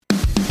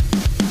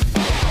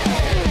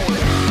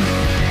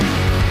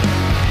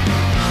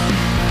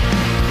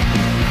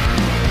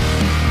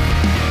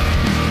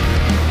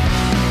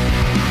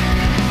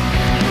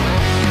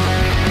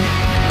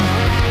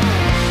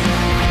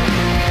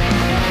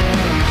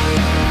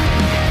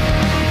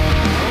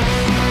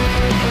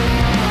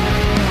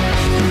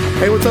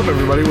What's up,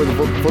 everybody? We're the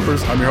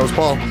Flippers. I'm your host,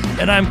 Paul.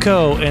 And I'm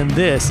Co, and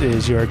this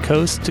is your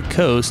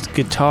coast-to-coast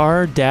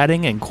guitar,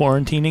 dadding, and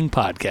quarantining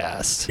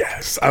podcast.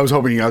 Yes. I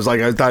thought he was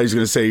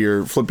going to say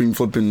your flipping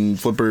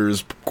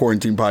flippers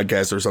quarantine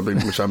podcast or something,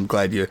 which I'm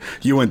glad you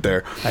went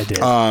there. I did.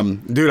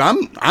 Dude,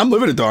 I'm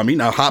living it, though. I'm eating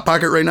a Hot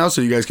Pocket right now,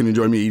 so you guys can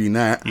enjoy me eating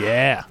that.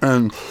 Yeah.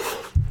 And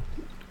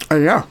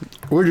yeah,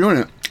 we're doing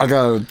it. I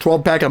got a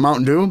 12-pack of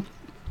Mountain Dew.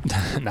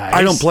 Nice.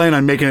 I don't plan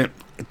on making it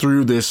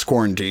through this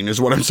quarantine,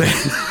 is what I'm saying.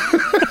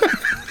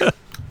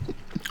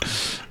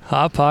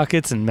 Hot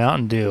Pockets and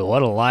Mountain Dew.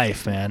 What a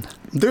life, man.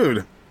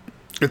 Dude,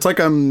 it's like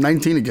I'm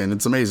 19 again.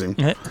 It's amazing.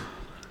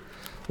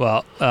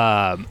 Well,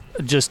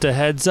 just a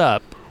heads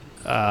up,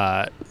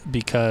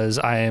 because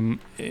I am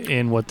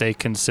in what they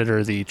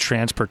consider the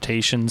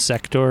transportation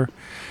sector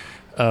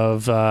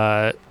of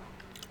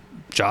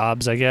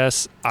jobs, I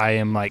guess. I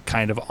am like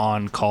kind of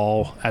on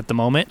call at the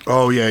moment.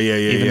 Oh, yeah.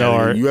 Even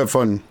though you have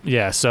fun.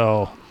 Yeah,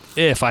 so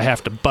if I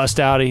have to bust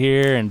out of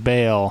here and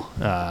bail,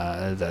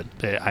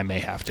 that I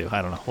may have to.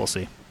 I don't know. We'll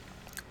see.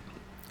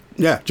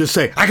 Yeah, just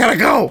say, I gotta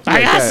go.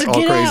 I gotta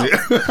all get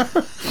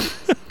crazy.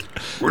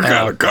 We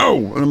gotta go.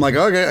 And I'm like,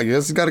 okay, I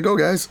guess you gotta go,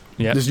 guys.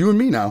 Yeah. Just you and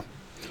me now.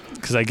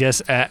 Because I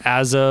guess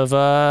as of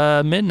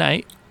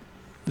midnight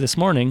this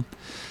morning,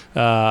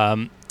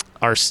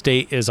 our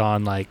state is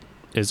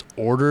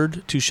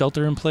ordered to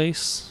shelter in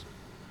place,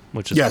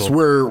 which is yes,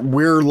 cool.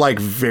 we're like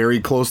very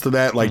close to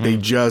that. Like they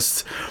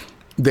just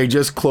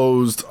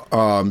closed.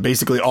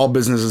 Basically, all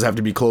businesses have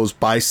to be closed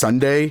by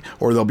Sunday,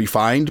 or they'll be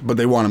fined. But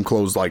they want them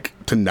closed like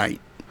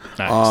tonight.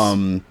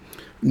 Nice.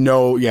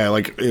 No, yeah,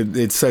 like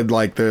it said,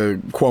 like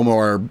the Cuomo,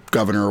 our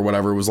governor or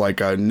whatever, was like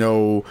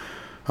no,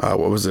 what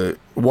was it?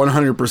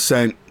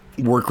 100%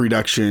 work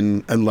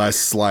reduction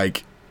unless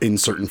like in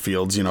certain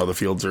fields, the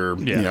fields are,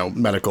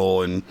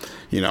 medical and,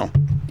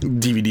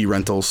 DVD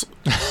rentals.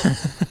 Like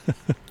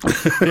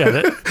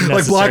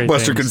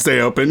Blockbuster things. can stay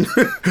open.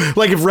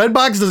 Like if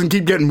Redbox doesn't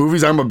keep getting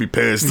movies, I'm going to be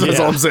pissed. That's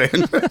all I'm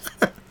saying.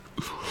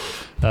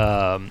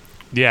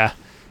 Yeah.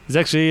 It's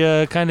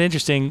actually kind of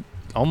interesting.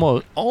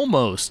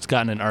 Almost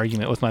got in an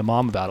argument with my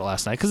mom about it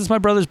last night because it's my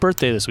brother's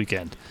birthday this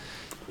weekend.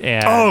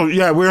 And oh,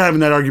 yeah, we're having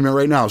that argument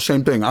right now.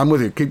 Same thing. I'm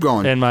with you. Keep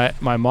going. And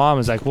my mom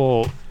is like,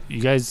 well,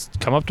 you guys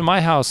come up to my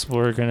house.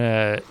 We'll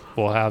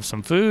have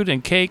some food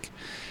and cake.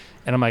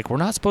 And I'm like, we're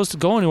not supposed to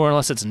go anywhere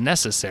unless it's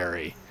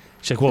necessary.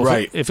 She's like, well,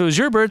 right. if it was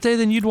your birthday,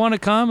 then you'd want to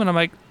come. And I'm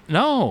like,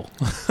 no.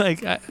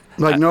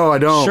 No, I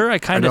don't. Sure, I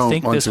kind of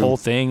think this whole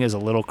thing is a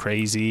little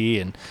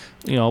crazy. And,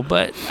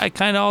 but I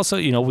kind of also,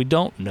 we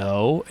don't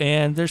know.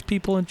 And there's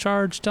people in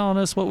charge telling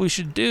us what we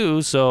should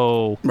do.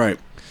 So, right.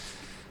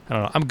 I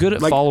don't know. I'm good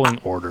at following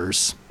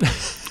orders.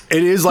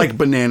 It is like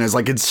bananas.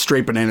 Like it's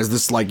straight bananas.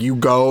 This like you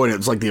go and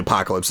it's like the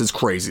apocalypse. It's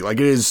crazy. Like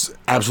it is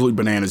absolute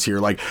bananas here.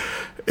 Like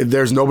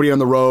there's nobody on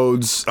the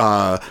roads.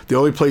 The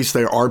only place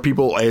there are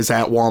people is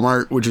at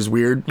Walmart, which is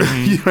weird.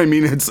 Mm-hmm. You know what I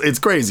mean? It's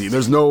crazy.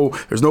 There's no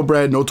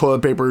bread, no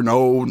toilet paper,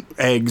 no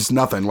eggs,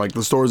 nothing. Like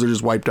the stores are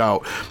just wiped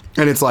out.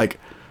 And it's like,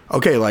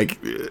 okay, like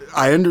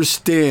I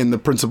understand the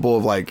principle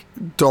of like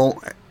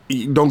don't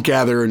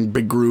gather in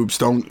big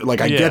groups. I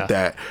get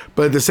that.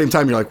 But at the same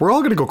time, you're like, we're all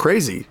going to go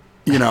crazy,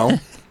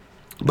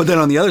 But then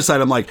on the other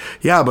side, I'm like,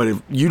 yeah, but if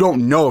you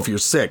don't know if you're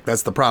sick,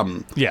 that's the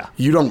problem. Yeah.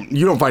 You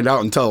don't find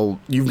out until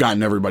you've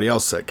gotten everybody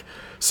else sick.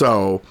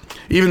 So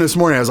even this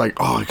morning, I was like,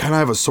 oh, I kind of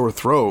have a sore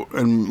throat.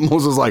 And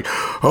Moses was like,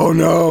 oh,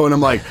 no. And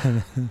I'm like,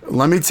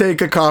 let me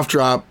take a cough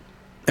drop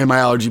and my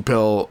allergy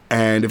pill.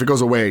 And if it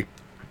goes away,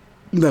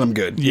 then I'm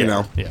good,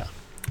 Yeah.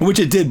 Which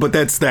it did, but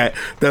that's that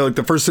like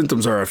the first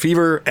symptoms are a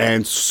fever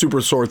and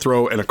super sore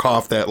throat and a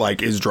cough that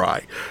like is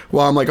dry.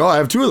 Well, I'm like, oh, I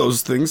have two of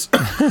those things.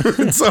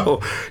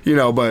 So,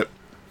 but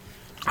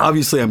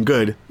obviously I'm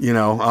good,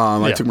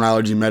 I took my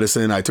allergy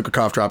medicine, I took a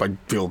cough drop, I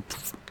feel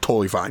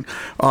totally fine.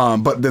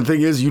 But the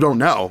thing is, you don't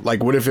know.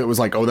 Like, what if it was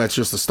like, oh, that's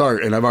just the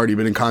start, and I've already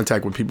been in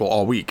contact with people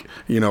all week,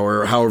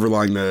 or however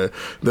long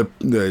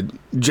the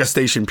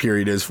gestation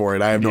period is for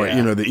it. I have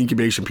no, the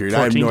incubation period.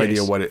 I have no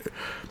idea what it.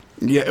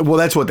 Yeah, well,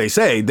 that's what they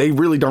say. They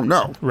really don't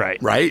know.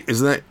 Right. Right?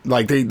 Isn't that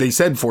like they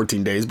said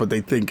 14 days, but they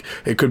think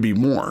it could be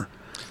more.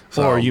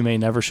 So, or you may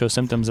never show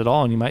symptoms at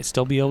all, and you might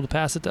still be able to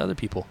pass it to other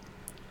people.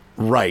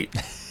 Right.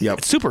 Yep.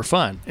 It's super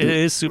fun. It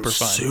is super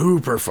fun.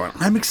 Super fun.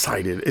 I'm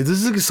excited. This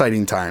is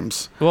exciting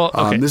times. Well,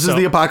 okay, this is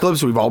the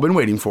apocalypse we've all been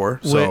waiting for.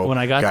 So, when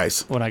I got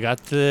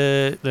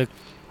the the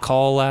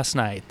call last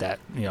night that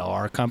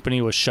our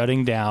company was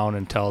shutting down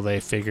until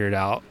they figured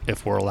out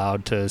if we're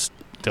allowed to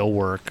still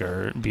work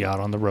or be out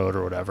on the road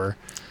or whatever,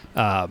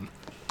 I'm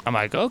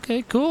like,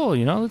 okay, cool.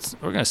 We're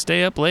gonna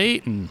stay up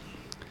late and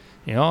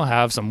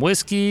have some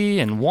whiskey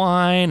and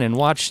wine and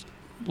watch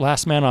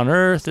Last Man on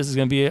Earth. This is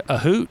gonna be a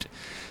hoot.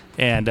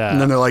 And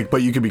then they're like,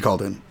 but you could be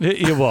called in.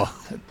 Well,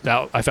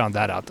 I found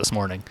that out this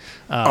morning.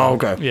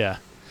 Okay. Yeah,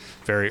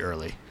 very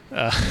early.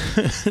 But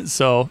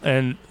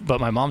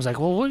my mom's like,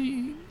 well, what are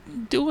you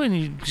doing?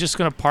 You just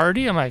gonna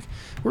party? I'm like,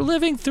 we're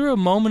living through a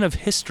moment of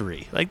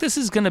history. Like, this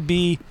is gonna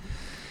be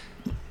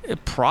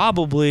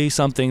probably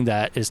something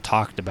that is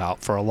talked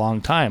about for a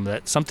long time.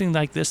 That something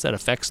like this that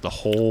affects the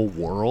whole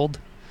world.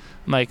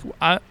 I'm like,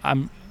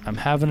 I'm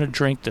having a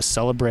drink to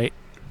celebrate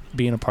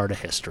being a part of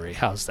history.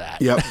 How's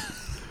that? Yep.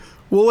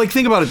 Well, like,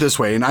 think about it this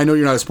way, and I know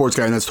you're not a sports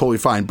guy, and that's totally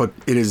fine, but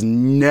it has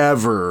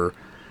never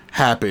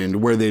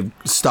happened where they've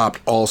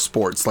stopped all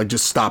sports, like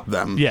just stopped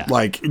them. Yeah.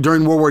 Like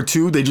during World War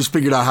II, they just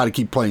figured out how to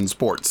keep playing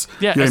sports.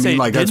 Yeah, you know what I mean?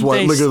 Like that's what.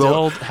 They Look at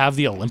still have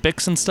the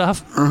Olympics and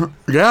stuff.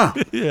 Yeah.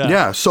 Yeah.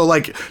 Yeah. So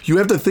like you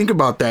have to think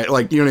about that.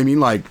 Like, you know what I mean?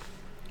 Like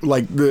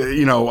the,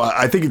 you know,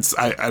 I think it's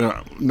I don't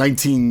know,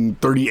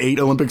 1938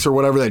 Olympics or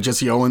whatever that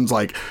Jesse Owens,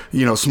 like,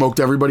 you know, smoked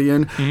everybody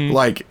in.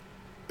 Like,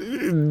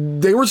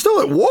 they were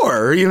still at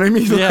war, you know what I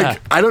mean? Yeah.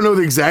 Like, I don't know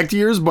the exact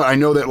years, but I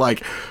know that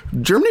like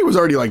Germany was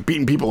already like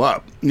beating people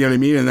up, you know what I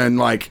mean? And then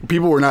like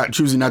people were not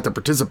choosing not to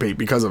participate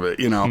because of it,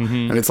 you know?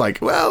 And it's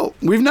like, well,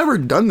 we've never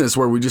done this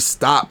where we just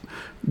stop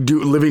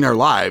living our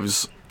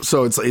lives.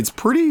 So it's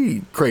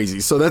pretty crazy.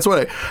 So that's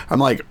what I'm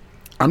like,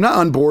 I'm not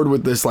on board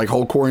with this like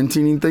whole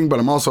quarantining thing, but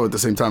I'm also at the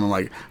same time, I'm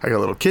like, I got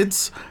little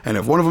kids, and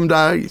if one of them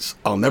dies,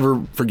 I'll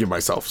never forgive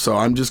myself. So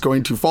I'm just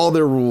going to follow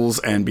their rules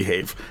and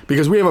behave,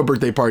 because we have a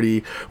birthday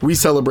party. We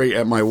celebrate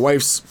at my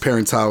wife's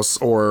parents' house,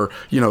 or,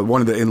 you know,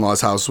 one of the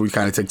in-laws' house. We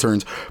kind of take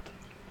turns.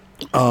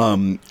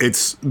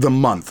 It's the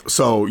month.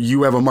 So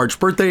you have a March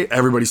birthday,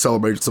 everybody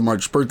celebrates a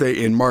March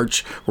birthday in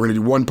March. We're going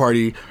to do one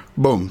party,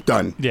 boom,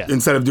 done. Yeah.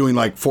 Instead of doing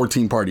like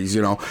 14 parties,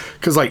 you know,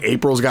 because like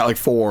April's got like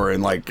 4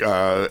 and like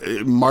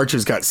March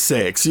has got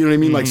 6, you know what I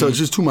mean? Like, so it's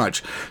just too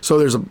much. So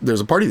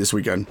there's a party this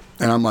weekend,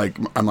 and I'm like,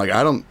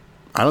 I don't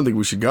think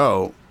we should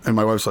go. And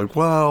my wife's like,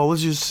 well,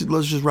 let's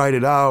just ride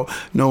it out.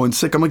 No one's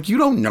sick. I'm like, you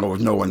don't know if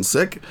no one's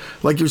sick.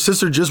 Like, your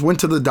sister just went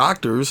to the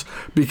doctors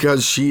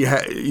because she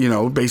had, you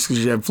know, basically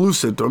she had flu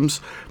symptoms.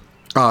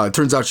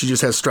 Turns out she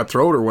just has strep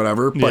throat or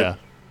whatever. But, Yeah.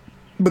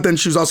 But then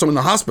she was also in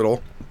the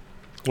hospital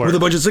with a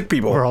bunch of sick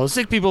people. Where all the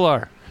sick people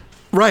are.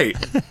 Right.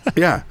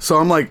 Yeah. So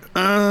I'm like,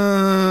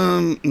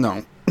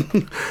 no.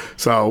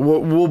 So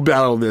we'll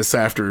battle this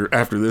after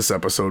this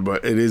episode.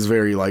 But it is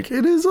very like,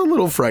 it is a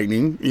little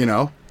frightening, you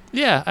know.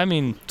 Yeah, I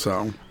mean,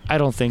 So I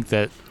don't think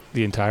that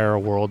the entire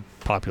world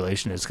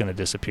population is going to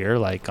disappear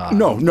like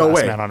No Last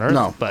way. Man on Earth.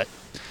 No. But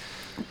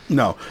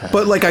no,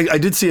 but like I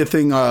did see a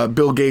thing,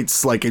 Bill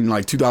Gates, like in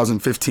like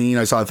 2015,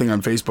 I saw a thing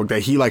on Facebook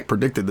that he like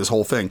predicted this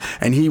whole thing,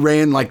 and he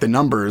ran like the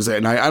numbers,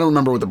 and I don't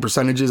remember what the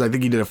percentage is. I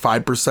think he did a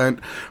 5%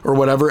 or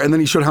whatever, and then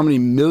he showed how many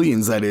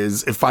millions that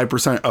is if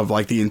 5% of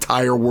like the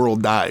entire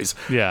world dies.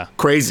 yeah,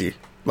 Crazy.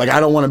 Like,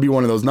 I don't want to be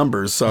one of those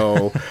numbers.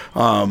 So,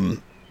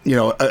 you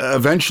know,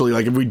 eventually,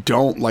 like if we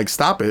don't like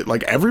stop it,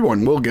 like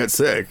everyone will get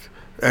sick.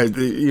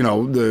 You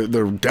know,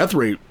 the death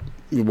rate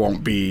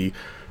won't be,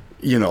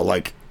 you know,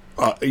 like,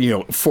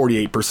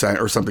 48%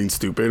 or something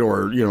stupid,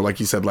 or, you know, like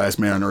you said, Last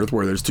Man on Earth,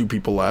 where there's 2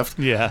 people left.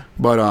 yeah.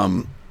 But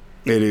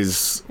it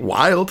is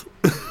wild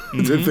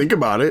to think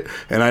about it,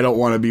 and I don't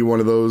want to be one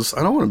of those.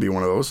 I don't want to be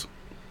one of those.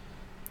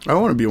 I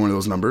don't want to be one of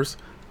those numbers.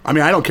 I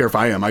mean, I don't care if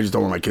I am. I just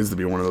don't want my kids to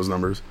be one of those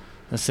numbers.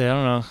 I say, I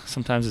don't know.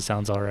 Sometimes it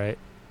sounds all right.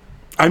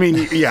 I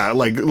mean, yeah,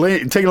 like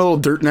taking a little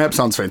dirt nap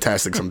sounds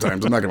fantastic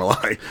sometimes. I'm not gonna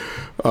lie,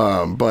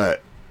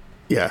 but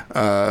yeah,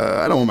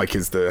 I don't want my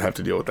kids to have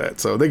to deal with that.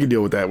 So they can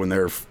deal with that when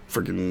they're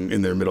freaking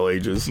in their middle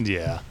ages.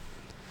 Yeah.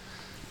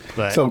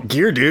 But So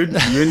gear, dude,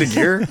 you into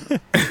gear?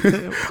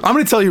 I'm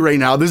gonna tell you right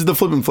now, this is the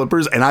Flippin'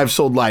 Flippers, and I've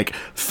sold like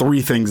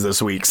 3 things this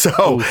week.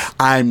 So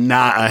I'm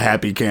not a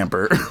happy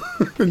camper,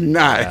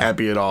 not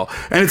happy at all.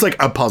 And it's like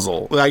a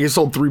puzzle. Like, I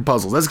sold 3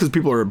 puzzles. That's because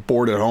people are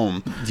bored at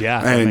home.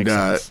 yeah, that And makes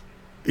sense.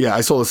 yeah,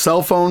 I sold a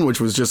cell phone,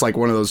 which was just like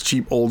one of those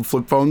cheap old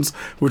flip phones,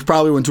 which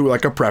probably went to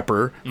like a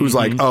prepper who's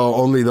like, oh,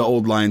 only the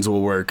old lines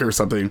will work or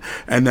something.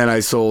 And then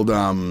I sold,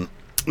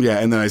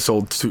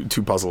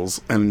 two puzzles,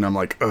 and I'm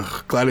like,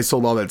 ugh, glad I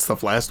sold all that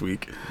stuff last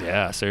week.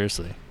 Yeah,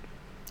 seriously.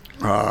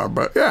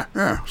 But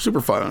yeah, super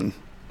fun.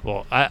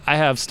 Well, I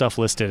have stuff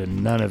listed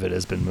and none of it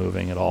has been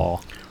moving at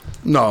all.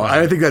 No,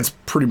 I think that's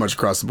pretty much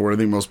across the board. I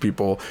think most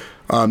people.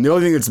 The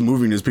only thing that's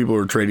moving is people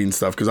who are trading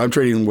stuff, because I'm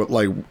trading with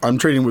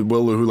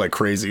Willahoo like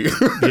crazy.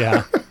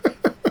 Yeah.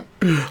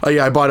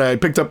 Yeah, I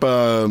picked up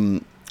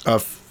a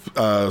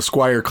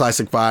Squire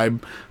Classic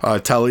Vibe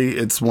telly.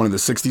 It's one of the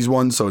 60s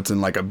ones, so it's in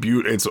like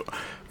it's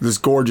this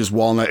gorgeous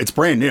walnut. It's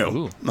brand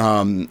new.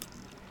 Ooh.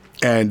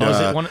 And Is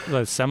it one of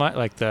the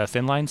like the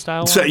thin line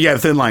style? so, yeah,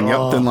 thin line,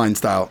 Oh. yep, thin line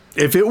style.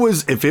 If it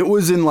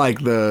was in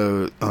like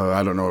the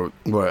I don't know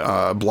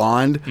what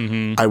blonde,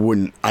 I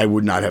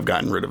would not have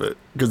gotten rid of it,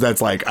 because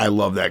that's like, I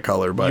love that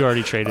color. But You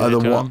already traded it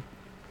to him?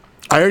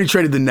 I already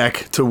traded the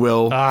neck to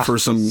Will for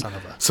son of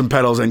a- some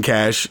pedals and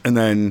cash, and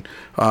then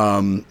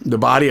the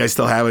body I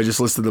still have. I just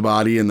listed the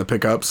body and the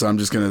pickup, so I'm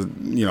just gonna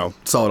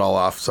sell it all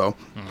off. So,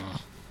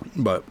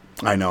 but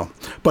I know,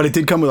 but it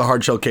did come with a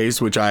hard shell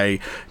case, which I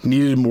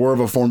needed more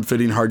of a form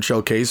fitting hard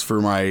shell case for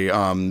my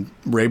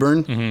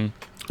Rayburn,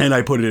 and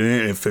I put it in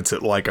it. It fits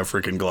it like a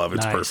freaking glove.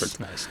 It's perfect.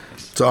 Nice.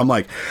 So I'm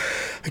like,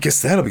 I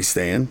guess that'll be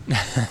staying.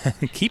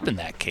 Keeping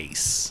that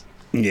case.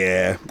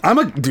 Yeah, I'm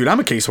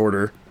a case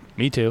hoarder.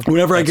 Me too.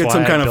 Whenever I That's get why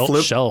some kind of built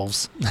flip,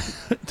 shelves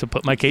to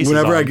put my cases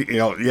whenever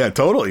on. yeah,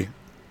 totally,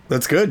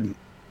 that's good.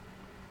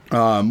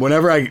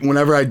 Whenever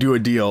I do a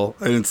deal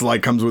and it's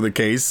like comes with a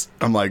case,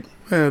 I'm like,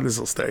 this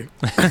will stay.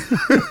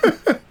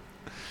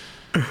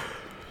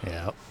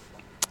 Yeah.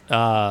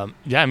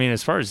 Yeah, I mean,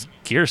 as far as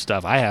gear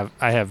stuff, I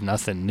have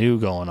nothing new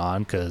going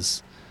on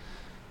because,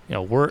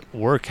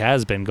 work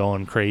has been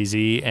going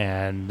crazy,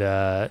 and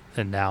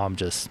now I'm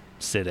just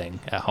sitting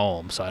at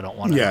home, so I don't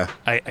want to. Yeah.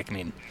 I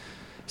mean,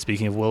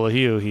 speaking of Willa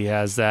Hugh, he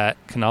has that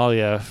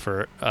Canalia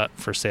for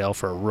sale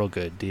for a real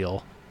good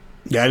deal.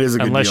 Yeah, it is a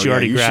good deal. Unless you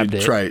already you grabbed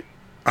should it. Try it.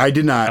 I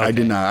did not. Okay. I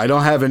did not. I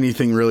don't have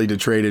anything really to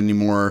trade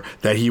anymore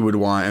that he would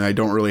want, and I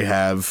don't really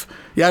have.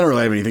 Yeah, I don't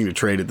really have anything to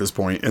trade at this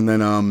point. And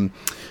then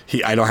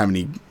I don't have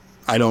any.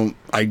 I don't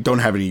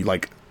have any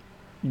like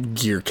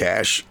gear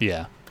cash.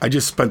 Yeah. I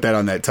just spent that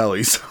on that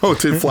telly, so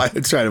to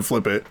try to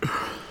flip it.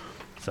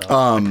 So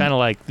I kind of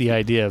like the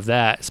idea of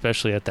that,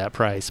 especially at that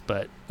price,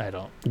 but I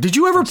don't. Did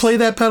you ever play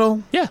that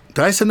pedal? Yeah. Did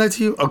I send that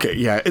to you? Okay,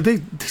 yeah. They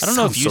I don't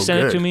know if you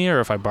sent it to me or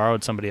if I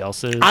borrowed somebody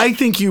else's. I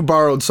think you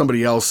borrowed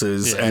somebody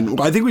else's, Yeah.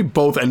 and I think we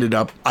both ended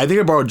up. I think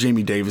I borrowed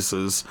Jamie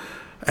Davis's,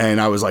 and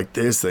I was like,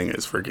 "This thing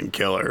is freaking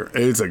killer."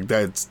 It's like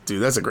that's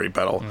a great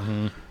pedal.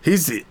 Mm-hmm.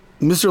 He's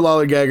Mr.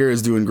 Lollygagger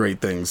is doing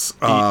great things.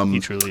 He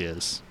truly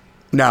is.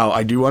 Now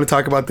I do want to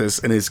talk about this,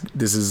 and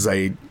this is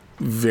a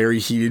very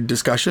heated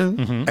discussion,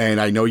 Mm-hmm. and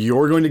I know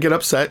you're going to get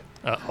upset,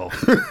 Uh-oh.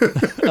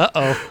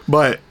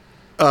 but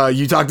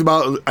you talked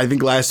about I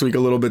think last week a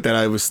little bit that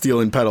I was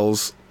stealing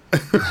pedals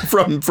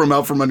from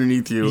out from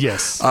underneath you.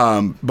 Yes.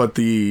 But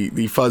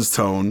the fuzz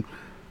tone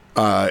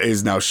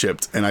is now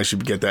shipped, and I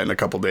should get that in a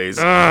couple days.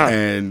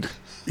 And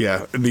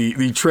yeah,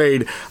 the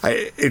trade,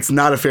 it's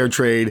not a fair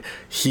trade.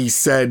 He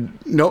said,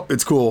 nope,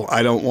 it's cool.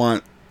 I don't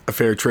want a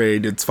fair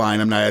trade. It's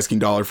fine. I'm not asking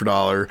dollar for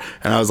dollar.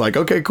 And I was like,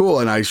 okay, cool.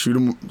 And I shot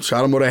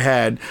him what I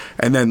had.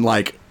 And then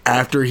like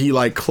after he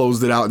like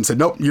closed it out and said,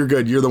 nope, you're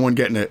good. You're the one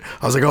getting it.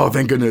 I was like, oh,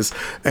 thank goodness.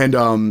 And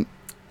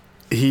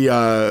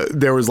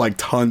there was like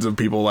tons of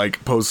people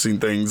like posting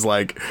things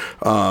like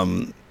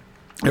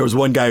there was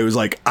one guy who was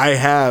like, I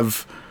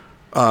have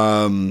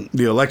the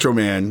Electro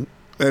Man,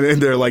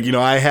 and they're like,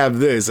 I have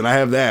this and I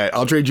have that,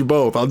 I'll trade you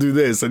both, I'll do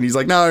this, and he's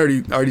like, no, I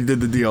already did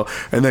the deal.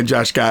 And then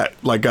Josh got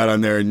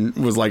on there and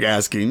was like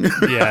asking.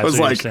 Yeah, I was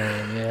like,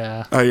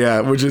 yeah.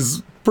 yeah, which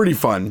is pretty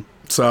fun.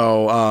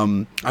 So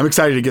I'm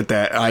excited to get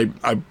that. I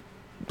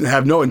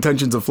have no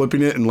intentions of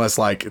flipping it unless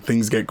like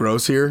things get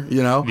gross here,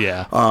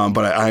 Yeah.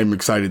 But I'm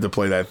excited to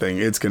play that thing.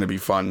 It's going to be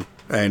fun,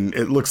 and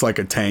it looks like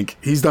a tank.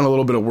 He's done a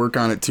little bit of work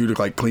on it too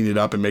to like clean it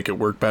up and make it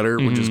work better,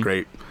 which is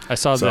great. I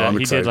saw So that I'm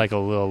he excited. did like a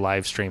little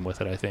live stream with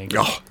it, I think.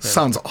 Oh,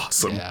 sounds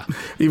awesome. Yeah.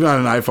 Even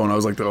on an iPhone, I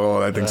was like, oh,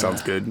 that thing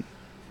sounds good.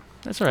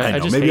 That's all right. I I know.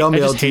 just Maybe hate, I'll I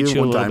mail just it to hate you you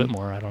a one little time. bit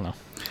more. I don't know.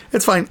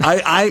 It's fine.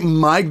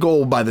 My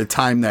goal by the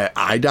time that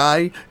I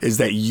die is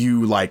that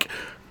you like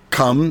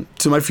come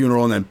to my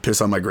funeral and then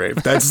piss on my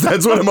grave. That's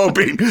what I'm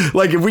hoping.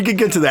 Like if we could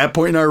get to that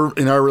point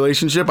in our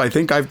relationship, I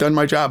think I've done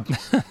my job.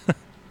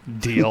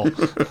 Deal.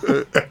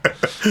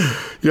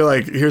 You're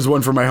like, here's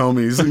one for my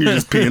homies, and you're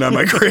just peeing on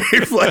my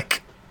grave.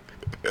 Like,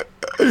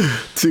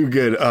 too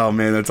good. Oh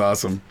man, that's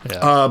awesome.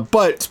 Yeah.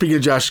 But speaking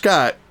of Josh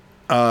Scott,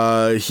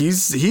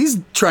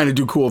 he's trying to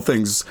do cool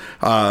things,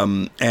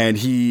 and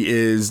he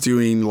is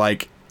doing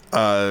like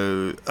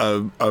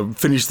a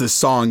finish this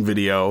song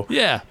video.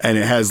 Yeah. And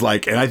it has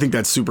like, and I think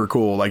that's super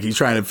cool. Like he's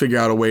trying to figure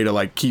out a way to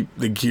like keep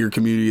the gear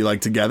community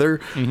like together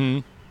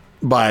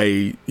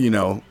by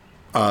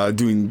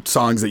doing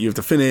songs that you have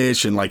to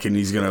finish, and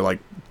he's gonna like,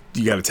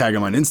 you got to tag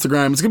him on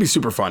Instagram. It's gonna be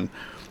super fun.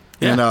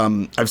 Yeah.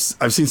 And I've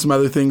seen some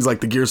other things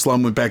like the Gear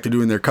Slum went back to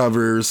doing their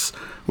covers,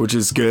 which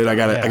is good. I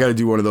gotta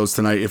do one of those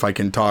tonight if I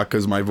can talk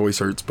because my voice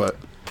hurts. But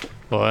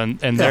Well, and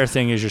their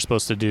thing is you're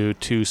supposed to do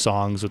 2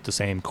 songs with the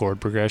same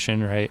chord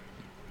progression, right?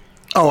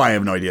 oh, I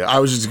have no idea. I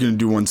was just gonna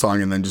do one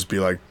song and then just be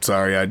like,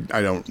 sorry, I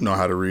don't know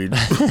how to read.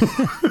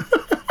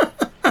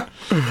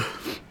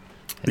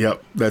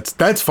 Yep,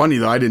 that's funny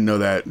though. I didn't know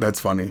that.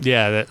 That's funny.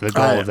 Yeah, the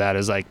goal of that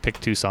is like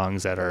pick 2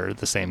 songs that are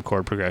the same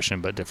chord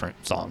progression but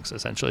different songs,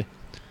 essentially.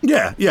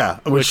 Yeah,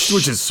 which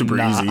is super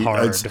not easy. hard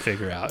It's- to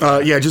figure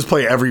out. yeah, just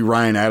play every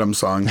Ryan Adams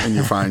song and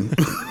you're fine.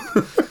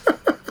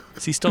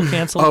 Is he still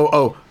canceled?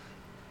 Oh,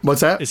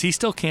 what's that? Is he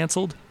still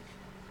canceled?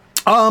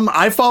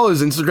 I follow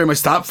his Instagram. I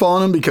stopped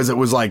following him because it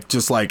was like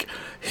just like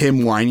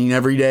him whining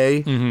every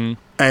day. Mm-hmm.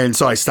 And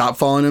so I stopped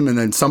following him, and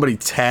then somebody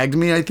tagged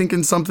me, I think,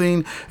 in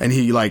something, and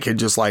he like had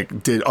just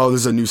like did, oh,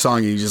 this is a new song,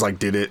 and he just like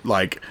did it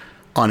like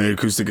on an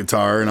acoustic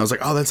guitar, and I was like,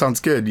 oh, that sounds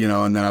good,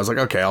 and then I was like,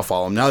 okay, I'll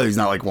follow him. Now that he's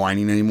not like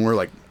whining anymore,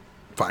 like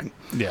fine.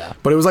 Yeah.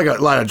 But it was like a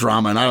lot of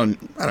drama, and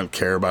I don't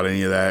care about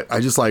any of that. I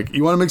just like,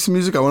 you want to make some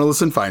music, I want to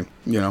listen, fine,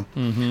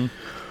 Mm-hmm.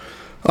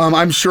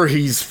 I'm sure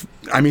he's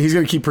going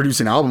to keep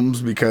producing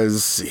albums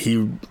because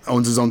he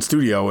owns his own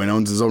studio and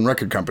owns his own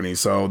record company.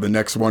 So the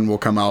next one will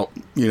come out,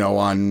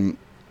 on,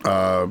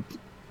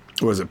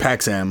 what is it,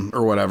 Paxam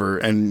or whatever.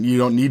 And you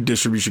don't need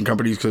distribution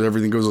companies because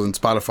everything goes on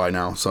Spotify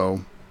now.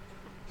 So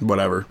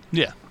whatever.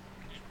 Yeah.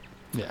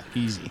 Yeah.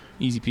 Easy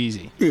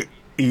peasy.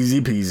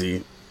 Easy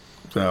peasy.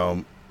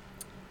 So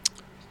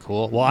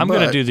Cool. Well, I'm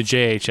going But- to do the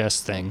JHS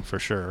thing for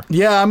sure.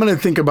 yeah, I'm gonna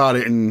think about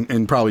it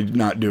and probably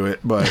not do it,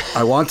 but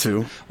I want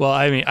to. Well,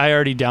 I mean, I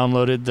already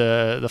downloaded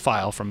the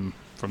file from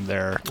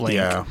their link.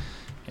 Yeah.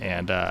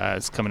 And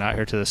it's coming out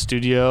here to the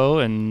studio,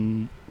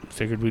 and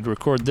figured we'd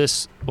record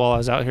this while I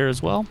was out here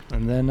as well.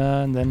 And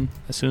then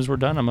as soon as we're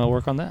done, I'm going to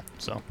work on that.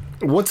 So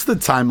What's the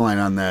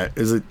timeline on that?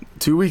 Is it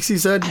 2 weeks? He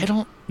said. I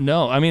don't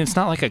know. I mean, it's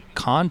not like a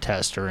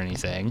contest or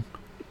anything.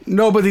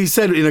 No, but he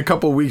said in a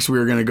couple of weeks we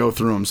were gonna go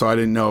through them, so I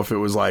didn't know if it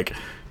was like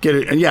get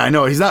it. And yeah, I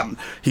know he's not.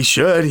 He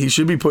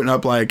should be putting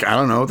up like I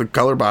don't know the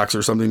color box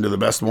or something to the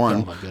best Oh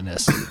one. my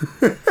goodness.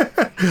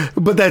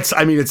 But that's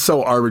I mean it's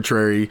so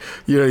arbitrary.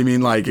 You know what I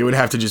mean? Like it would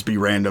have to just be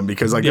random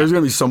because like Yeah. there's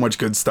gonna be so much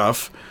good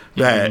stuff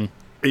that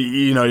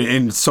you know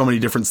in so many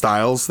different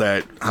styles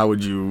that how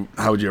would you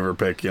ever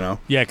pick? You know?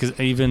 Yeah, because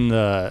even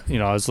I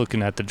was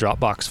looking at the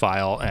Dropbox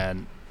file,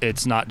 and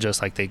it's not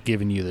just like they've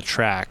given you the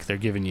track; they're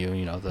giving you,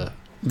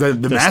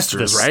 The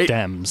masters, the right?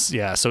 stems.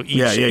 Yeah, so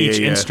each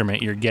Yeah.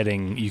 instrument you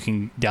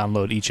can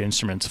download each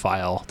instrument's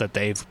file that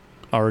they've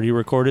already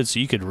recorded, so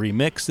you could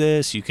remix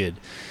this, you could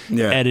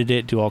Yeah. edit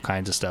it, do all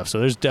kinds of stuff. So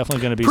there's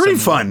definitely going to be Pretty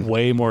some fun.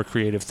 way more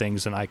creative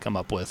things than I come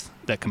up with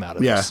that come out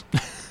of Yeah. this.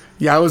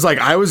 Yeah, I was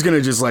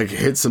gonna just like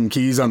hit some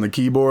keys on the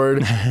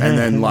keyboard and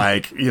then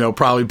like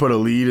probably put a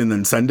lead and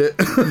then send it.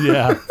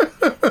 Yeah.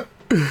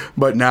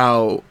 But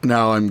now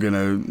I'm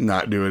gonna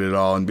not do it at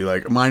all and be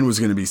like mine was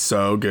gonna be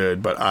so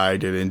good, but I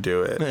didn't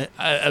do it.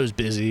 I was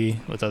busy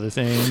with other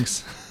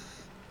things.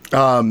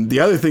 The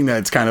other thing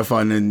that's kind of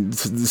fun and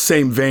the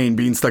same vein,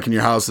 being stuck in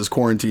your house, this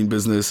quarantine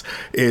business,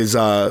 is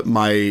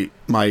my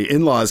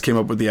in-laws came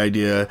up with the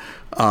idea.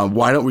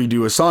 Why don't we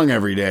do a song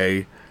every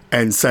day?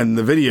 And send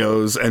the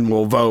videos and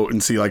we'll vote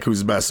and see like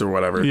who's best or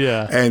whatever.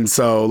 Yeah. And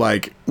so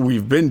like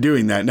we've been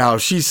doing that. Now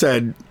she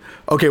said,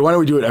 okay, why don't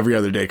we do it every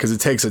other day? Because it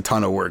takes a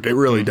ton of work. It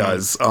really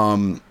does.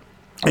 And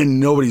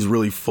nobody's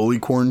really fully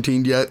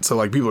quarantined yet. So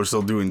like people are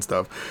still doing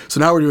stuff.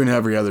 So now we're doing it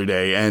every other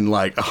day. And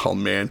like, oh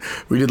man,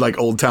 we did like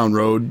Old Town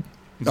Road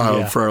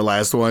Yeah. for our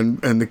last one.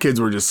 And the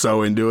kids were just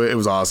so into it. It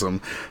was awesome.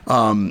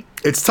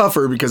 It's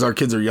tougher because our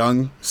kids are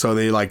young, so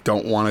they like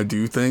don't want to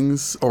do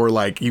things, or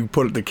like you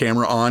put the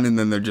camera on and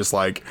then they're just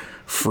like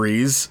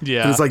freeze.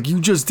 Yeah. And it's like you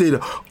just did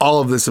all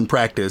of this in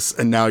practice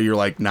and now you're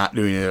like not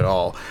doing it at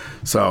all.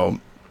 So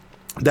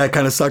that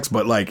kind of sucks,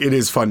 but like it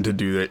is fun to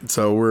do it.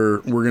 So we're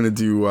gonna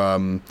do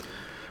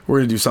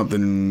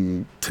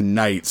something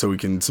tonight so we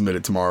can submit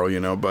it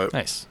tomorrow. But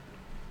Nice.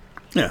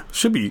 yeah,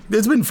 should be.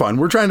 It's been fun.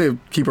 We're trying to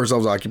keep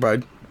ourselves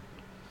occupied.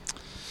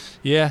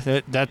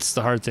 Yeah, that's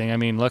the hard thing. I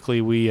mean, luckily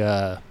we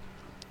already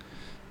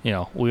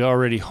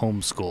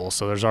homeschool,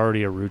 so there's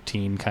already a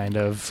routine kind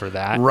of for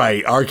that.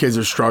 Right. Our kids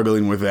are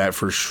struggling with that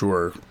for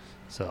sure.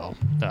 So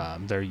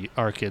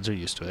our kids are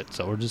used to it.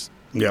 So we're just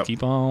Yep.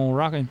 keep on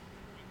rocking.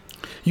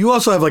 You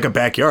also have like a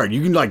backyard.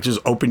 You can like just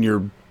open your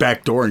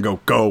back door and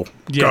go.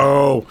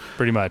 Yeah.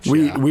 Pretty much.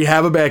 yeah. We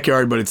have a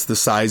backyard, but it's the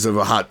size of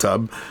a hot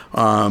tub.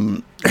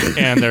 And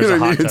there's you a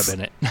know, hot it's- tub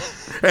in it.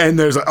 And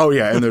there's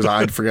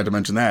I forgot to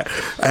mention that.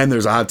 And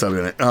there's a hot tub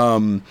in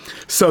it.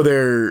 So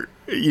there,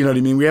 you know what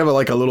I mean? We have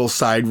like a little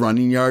side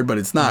running yard, but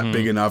it's not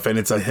big enough, and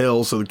it's a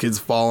hill, so the kids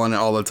fall on it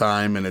all the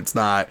time, and it's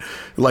not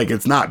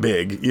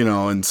big,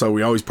 and so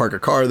we always park a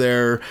car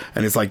there,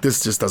 and it's like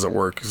this just doesn't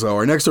work. So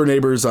our next door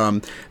neighbors,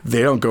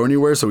 they don't go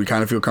anywhere, so we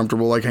kind of feel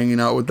comfortable like hanging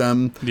out with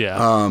them.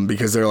 Yeah.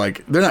 Because they're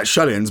not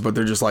shut-ins, but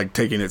they're just like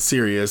taking it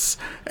serious,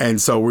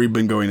 and so we've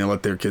been going to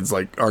let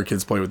our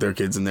kids play with their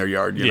kids in their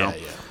yard, you know.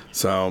 Yeah.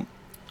 So,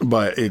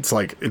 but it's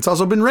like it's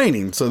also been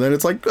raining, so then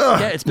it's like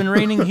ugh. Yeah, it's been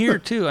raining here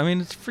too. I mean,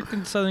 it's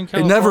freaking Southern It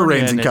California. never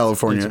rains in and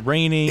California. It's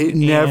raining. It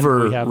and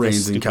never we have this rains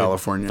in stupid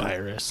California.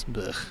 Virus.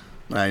 Ugh.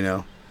 I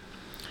know.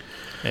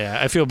 Yeah,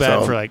 I feel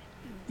bad So- for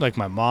like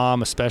my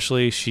mom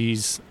especially.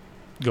 She's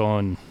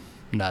going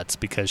nuts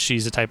because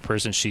she's the type of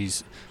person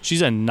she's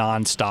a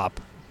nonstop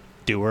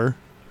doer.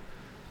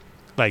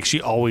 Like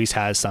she always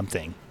has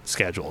something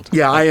scheduled.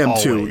 Yeah, I Like,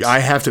 am too. always. I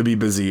have to be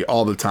busy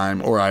all the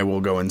time, or I will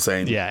go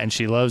insane. Yeah, and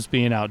she loves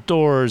being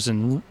outdoors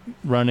and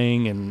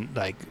running and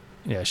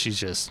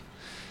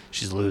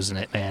she's losing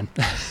it, man.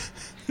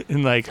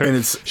 And like her, And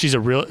it's- she's a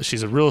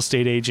real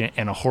estate agent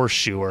and a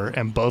horseshoer,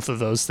 and both of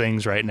those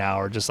things right now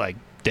are just like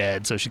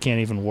dead, so she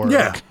can't even work.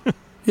 Yeah.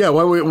 Yeah,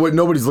 what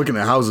nobody's looking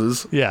at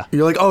houses. Yeah.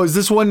 You're like, oh, is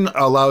this one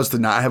allow us to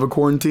not have a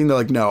quarantine? They're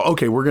like, no.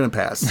 Okay, we're gonna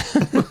pass.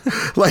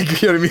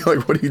 Like, you know what I mean?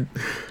 Like, what do you?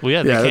 Well,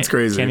 yeah, they Yeah, can't, that's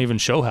crazy. Can't even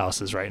show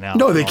houses right now.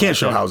 No, they All can't that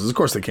show shit. houses. Of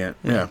course they can't.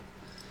 Yeah.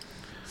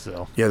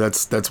 So Yeah,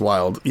 that's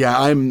wild. Yeah,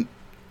 I'm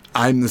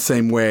the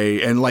same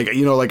way. And like,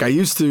 like I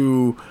used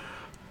to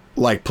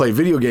like play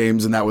video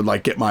games, and that would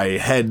like get my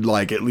head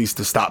like at least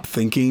to stop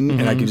thinking,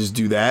 and I could just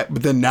do that.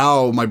 But then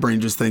now my brain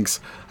just thinks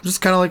I'm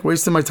just kind of like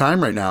wasting my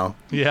time right now.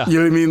 Yeah. You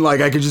know what I mean?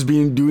 Like I could just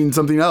be doing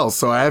something else.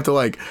 So I have to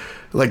like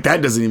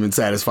that doesn't even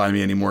satisfy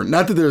me anymore.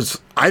 Not that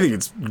I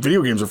think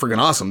video games are freaking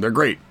awesome. They're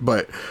great.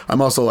 But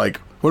I'm also like,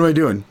 what am I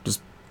doing?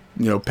 Just,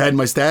 pad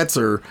my stats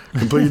or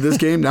completed this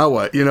game. Now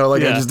what? I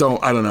Yeah. just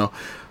don't, I don't know.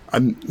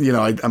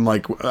 I'm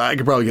like, I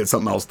could probably get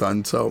something else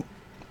done. So,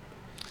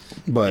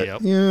 But Yep.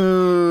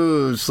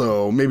 yeah,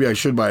 so maybe I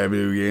should buy a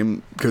video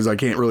game because I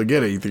can't really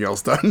get anything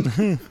else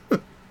done.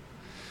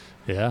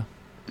 Yeah.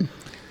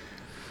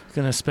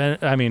 Gonna spend.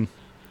 I mean,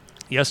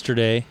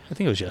 yesterday. I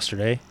think it was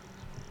yesterday.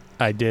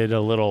 I did a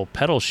little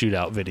pedal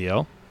shootout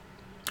video.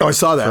 Oh, I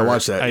saw that. I for-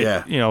 watched that.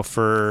 Yeah. You know,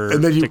 for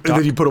And then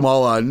TikTok. you put them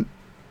all on.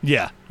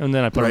 Yeah, and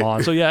then I put them Right. all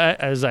on. So yeah,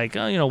 I was like,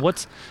 oh, you know,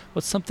 what's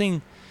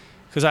something?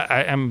 Because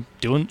I'm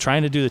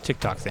trying to do the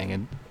TikTok thing,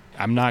 and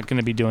I'm not going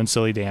to be doing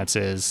silly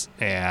dances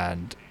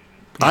and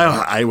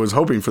I was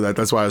hoping for that.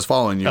 That's why I was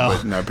following you, Oh.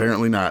 but no,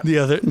 apparently not.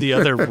 the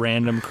other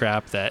random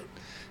crap that,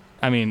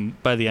 I mean,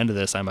 by the end of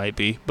this I might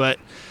be, but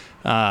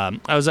I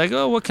was like,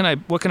 oh, what can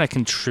I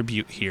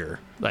contribute here?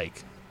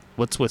 Like,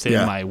 what's within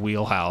Yeah. my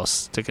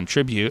wheelhouse to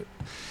contribute?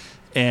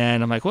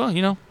 And I'm like, well,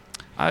 you know,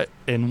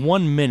 in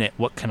 1 minute,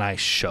 what can I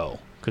show?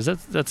 Because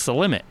that's the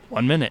limit.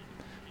 1 minute.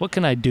 What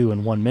can I do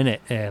in 1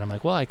 minute? And I'm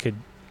like, well, I could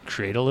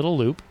create a little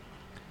loop,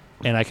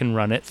 and I can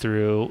run it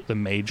through the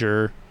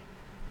major,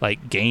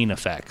 like, gain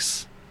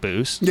effects: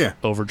 boost, Yeah.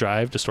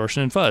 overdrive,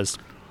 distortion, and fuzz.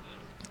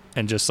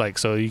 And just like,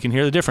 so you can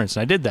hear the difference.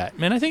 And I did that.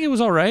 Man, I think it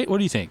was all right. What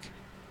do you think?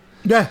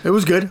 Yeah, it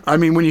was good. I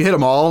mean, when you hit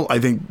them all, I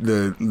think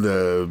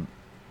the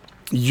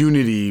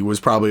unity was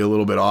probably a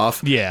little bit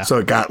off. Yeah. So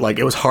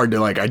it was hard to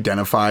like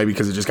identify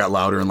because it just got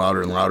louder and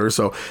louder and louder.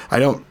 So I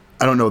don't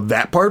know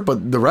that part,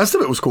 but the rest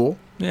of it was cool.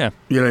 Yeah.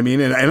 You know what I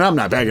mean? And I'm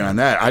not bagging on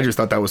that. I just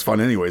thought that was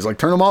fun anyways. Like,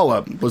 turn them all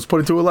up. Let's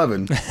put it to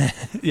 11.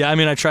 Yeah, I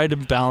mean, I tried to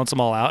balance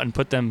them all out and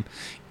put them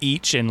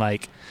each in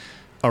like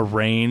a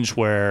range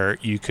where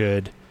you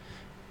could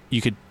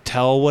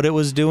tell what it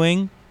was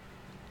doing,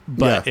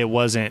 but Yeah. it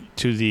wasn't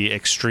to the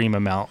extreme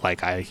amount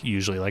like I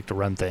usually like to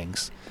run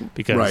things.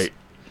 Because, Right.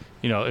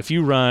 you know, if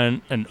you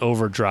run an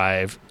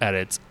overdrive at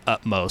its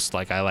utmost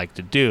like I like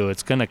to do,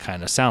 it's going to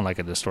kind of sound like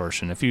a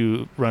distortion. If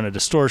you run a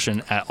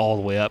distortion at all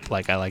the way up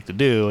like I like to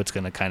do, it's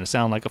going to kind of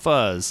sound like a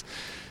fuzz.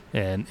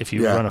 And if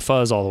you Yeah. run a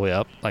fuzz all the way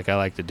up like I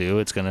like to do,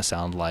 it's going to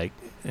sound like,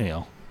 you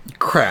know,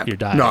 Crap. you're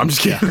dying. No, I'm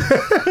just kidding.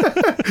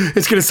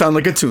 It's going to sound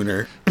like a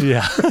tuner.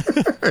 Yeah.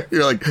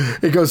 You're like,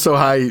 it goes so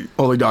high,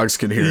 only dogs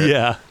can hear it.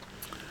 Yeah.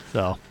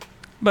 So,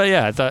 but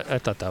yeah, I thought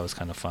that was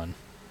kind of fun.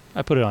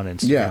 I put it on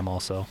Instagram Yeah.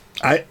 also.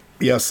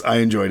 Yes, I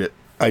enjoyed it.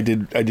 I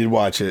did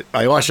watch it.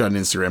 I watched it on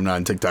Instagram, not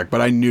on TikTok, but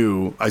I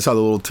saw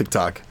the little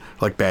TikTok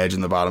like badge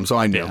in the bottom, so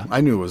I knew. Yeah.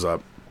 I knew it was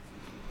up.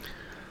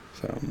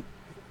 So,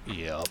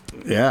 Yep.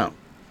 yeah.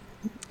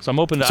 So I'm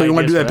open to. So you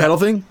want to do ideas that for pedal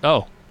thing?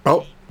 Oh.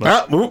 Oh.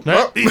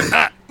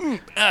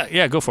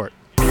 Yeah, go for it.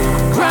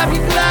 Grab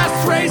your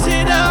glass, raise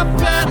it up,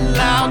 and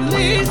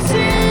loudly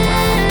sing.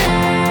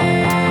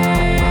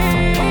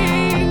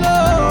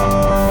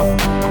 Oh,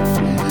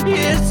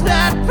 it's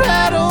that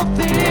pedal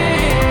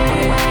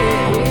thing.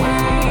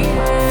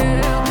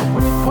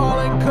 Paul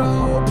and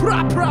Co.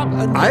 Prop.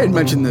 I had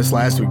mentioned this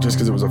last week just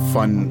because it was a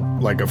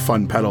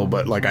fun pedal,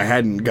 but like I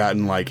hadn't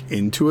gotten like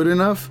into it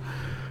enough.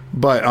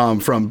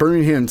 But from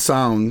Birmingham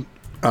Sound,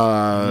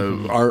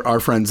 our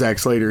friend Zach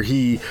Slater,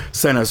 he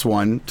sent us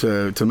one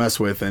to mess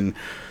with, and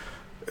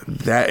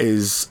that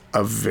is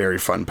a very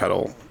fun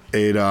pedal.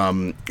 It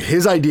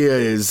his idea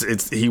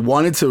is he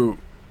wanted to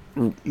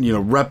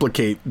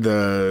replicate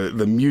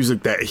the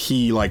music that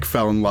he like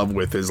fell in love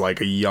with as like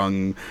a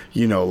young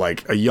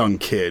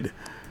kid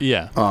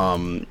Yeah.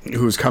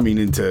 who's coming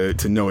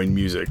into knowing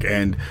music.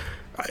 And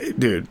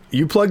dude,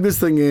 you plug this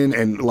thing in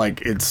and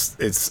like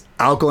it's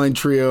Alkaline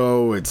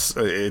Trio, it's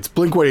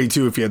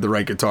Blink-182 if you had the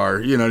right guitar,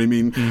 you know what I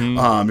mean?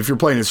 If you're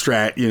playing a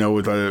Strat,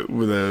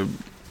 with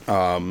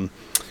a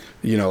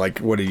like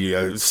what are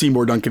you,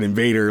 Seymour Duncan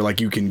Invader, like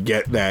you can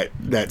get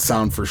that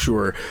sound for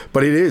sure.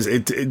 But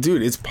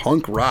dude, it's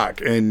punk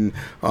rock, and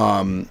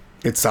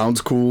it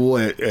sounds cool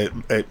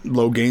at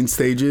low gain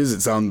stages.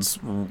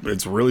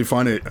 It's really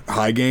fun at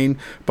high gain.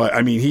 But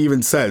I mean, he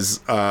even says,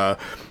 like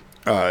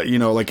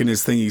in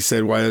his thing, he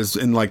said, "While I was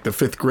in like the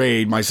 5th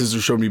grade, my sister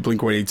showed me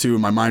Blink-182, and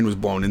my mind was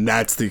blown." And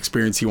that's the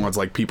experience he wants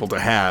like people to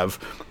have.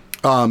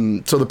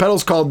 So the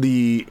pedal's called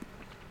the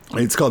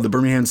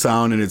Birmingham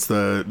Sound, and it's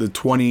the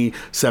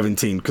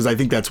 2017, because I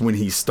think that's when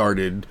he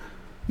started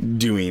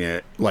doing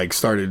it, like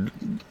started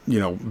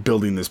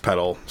building this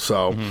pedal.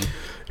 So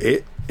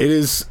it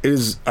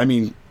is I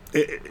mean,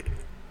 it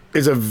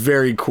is a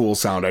very cool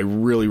sound. I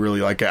really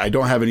like it. I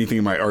don't have anything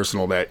in my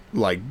arsenal that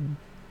like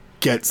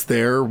gets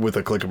there with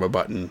a click of a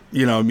button,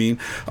 you know what I mean?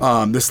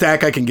 The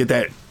stack, I can get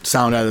that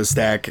sound out of the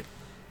stack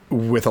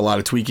with a lot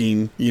of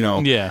tweaking,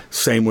 Yeah.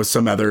 Same with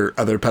some other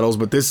pedals,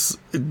 but this,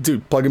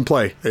 dude, plug and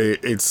play.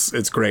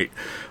 It's great.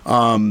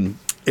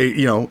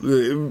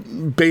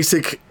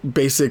 Basic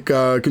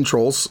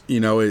controls,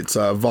 it's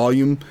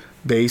volume,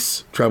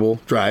 bass, treble,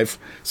 drive.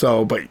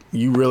 So, but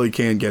you really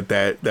can get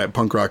that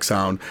punk rock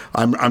sound.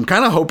 I'm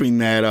kind of hoping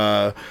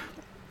that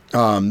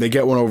they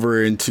get one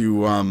over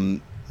into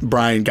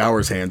Brian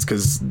Gower's hands,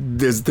 because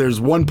there's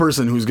one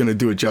person who's going to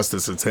do it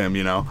justice. It's him,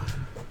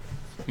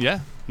 Yeah.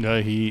 No,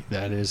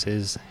 that is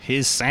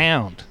his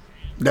sound.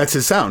 That's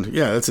his sound.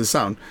 Yeah, that's his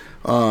sound.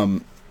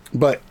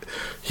 But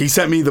he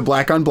sent me the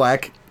black on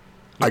black,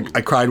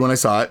 I cried when I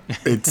saw it.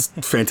 It's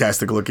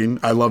fantastic looking.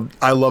 I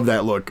love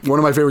that look. One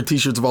of my favorite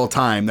T-shirts of all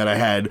time that I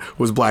had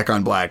was black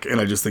on black, and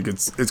I just think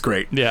it's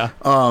great. Yeah.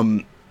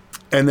 And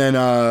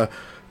then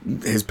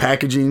his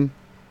packaging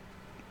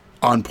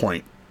on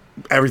point.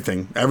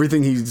 Everything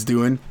he's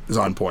doing is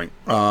on point.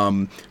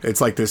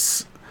 It's like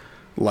this,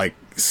 like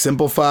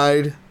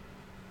simplified,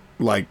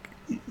 like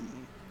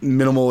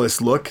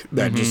minimalist look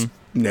that just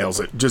nails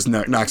it. Just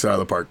knocks it out of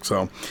the park.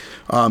 So,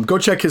 go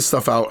check his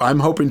stuff out. I'm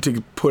hoping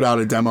to put out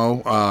a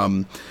demo,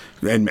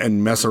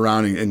 and mess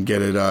around and get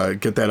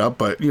that up.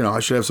 But I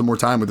should have some more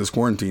time with this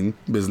quarantine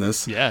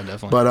business. Yeah,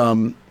 definitely.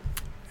 But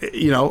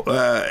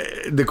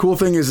the cool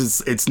thing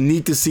is it's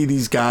neat to see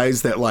these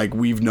guys that like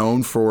we've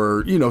known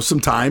for some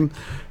time,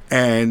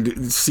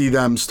 and see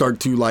them start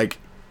to like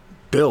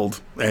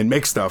build and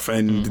make stuff,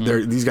 and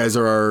these guys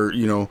are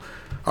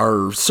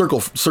our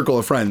circle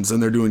of friends,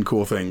 and they're doing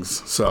cool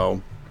things.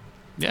 So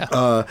yeah,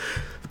 the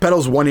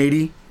pedal's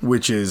 $180,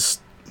 which is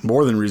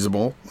more than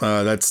reasonable.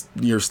 That's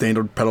your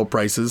standard pedal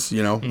prices.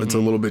 It's a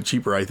little bit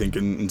cheaper, I think,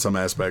 in some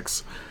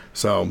aspects.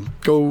 So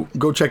go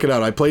check it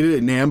out. I played it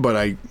at NAMM,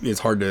 but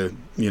it's hard to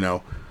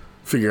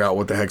figure out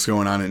what the heck's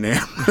going on at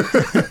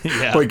NAMM.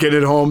 Yeah. But get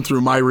it home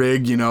through my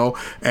rig, and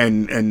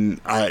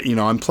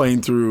I'm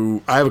playing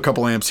through. I have a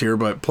couple amps here,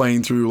 but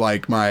playing through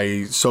like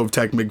my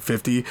Sovtek MiG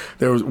 50,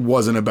 there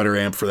wasn't a better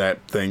amp for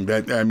that thing.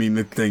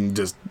 The thing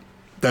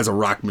that's a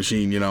rock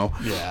machine,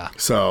 Yeah.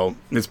 So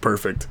it's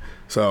perfect.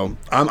 So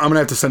I'm gonna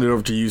have to send it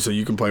over to you so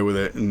you can play with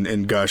it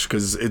and gush,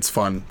 because it's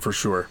fun for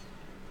sure.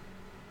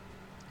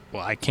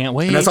 Well, I can't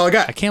wait. And that's all I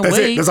got. I can't that's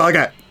wait. It. That's all I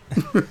got.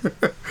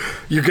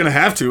 You're gonna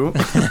have to.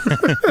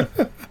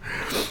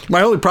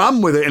 My only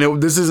problem with it,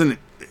 and this isn't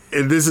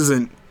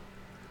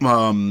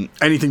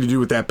anything to do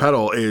with that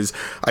pedal, is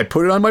I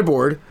put it on my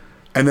board,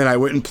 and then I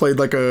went and played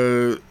like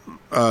an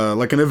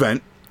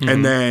event,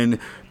 and then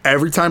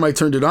every time I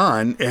turned it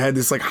on, it had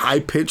this like high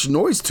pitched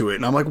noise to it,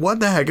 and I'm like,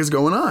 what the heck is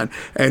going on?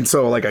 And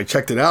so like I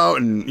checked it out,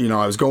 and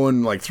I was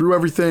going like through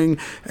everything,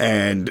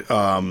 and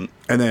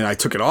then I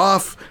took it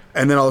off,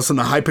 and then all of a sudden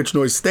the high pitched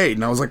noise stayed,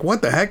 and I was like,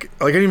 what the heck?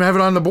 Like I didn't even have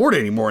it on the board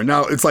anymore. And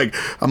now it's like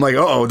I'm like,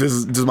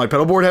 does my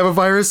pedal board have a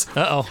virus?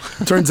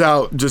 Turns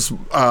out just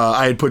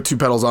I had put two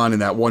pedals on,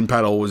 and that one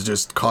pedal was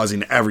just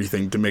causing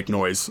everything to make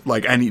noise.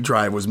 Like any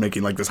drive was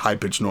making like this high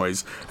pitched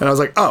noise, and I was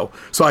like,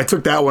 so I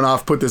took that one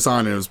off, put this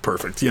on, and it was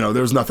perfect. There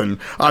was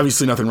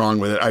obviously nothing wrong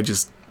with it.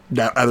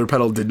 That other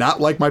pedal did not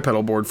like my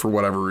pedal board for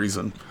whatever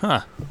reason.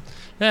 Huh.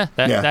 Yeah,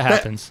 that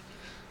happens.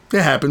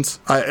 It happens.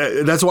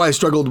 That's why I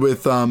struggled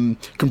with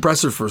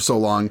compressor for so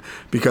long,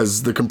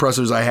 because the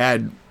compressors I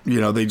had,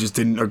 they just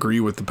didn't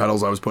agree with the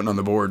pedals I was putting on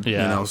the board.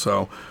 Yeah.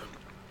 So.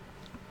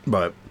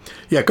 But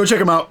yeah, go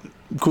check him out.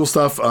 Cool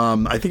stuff.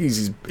 I think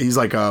he's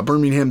like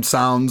Birmingham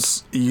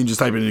Sounds. You can just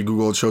type it into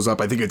Google. It shows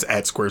up. I think it's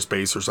at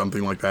Squarespace or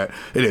something like that.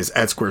 It is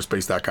at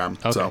squarespace.com.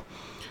 Okay. So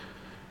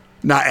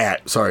not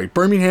at, sorry,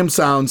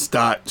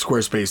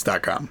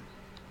 birminghamsounds.squarespace.com.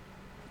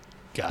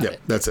 Got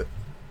it. That's it.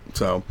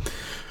 So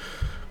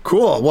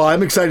cool. Well,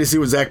 I'm excited to see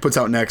what Zach puts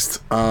out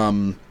next.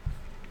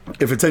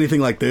 If it's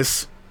anything like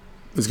this,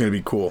 it's going to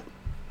be cool.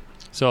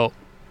 So,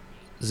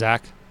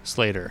 Zach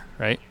Slater,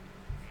 right?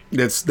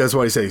 That's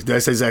what I say. Did I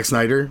say Zack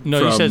Snyder?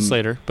 No, you said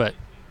Slater, but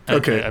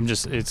okay.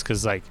 It's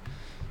because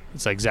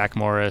it's like Zach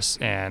Morris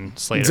and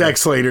Slater. Zach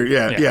Slater,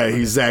 yeah.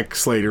 He's Zach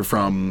Slater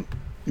from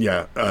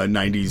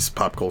 90s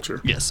pop culture.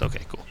 Yes.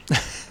 Okay. Cool.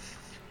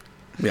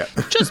 Yeah.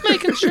 Just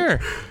making sure.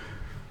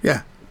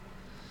 Yeah.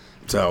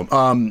 So,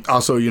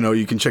 also,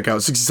 you can check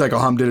out 60 Cycle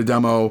Hum did a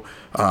demo.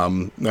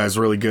 That's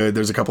really good.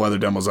 There's a couple other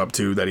demos up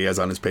too that he has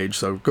on his page.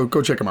 So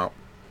go check them out.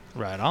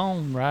 Right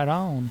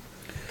on.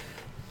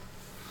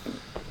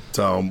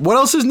 So, what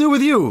else is new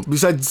with you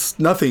besides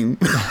nothing?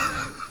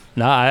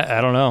 No, I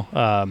don't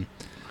know.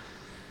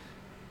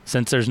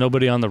 Since there's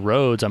nobody on the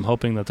roads, I'm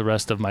hoping that the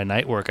rest of my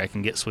night work I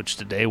can get switched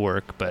to day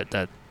work. But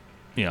that,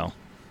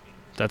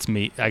 that's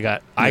me. I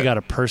got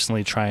to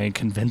personally try and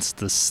convince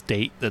the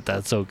state that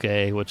that's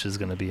okay, which is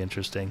going to be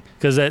interesting,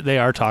 because they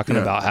are talking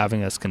about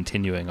having us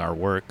continuing our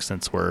work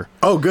since we're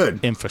good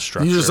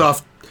infrastructure.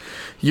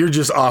 You're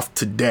just off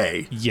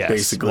today. Yes,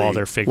 basically. while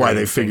they're figuring why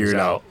they figure it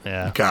out.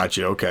 Yeah,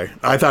 gotcha. Okay,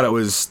 I thought that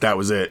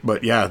was it,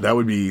 but yeah, that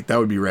would be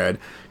rad.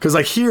 Because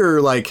like here,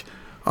 like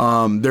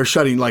they're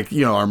shutting, like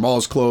our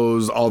mall's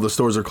closed, all the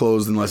stores are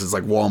closed unless it's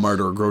like Walmart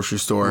or a grocery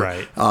store.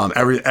 Right.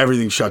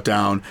 Everything's shut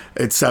down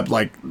except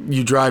like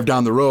you drive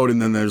down the road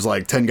and then there's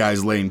like 10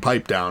 guys laying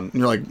pipe down, and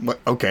you're like, what?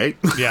 Okay.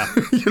 Yeah.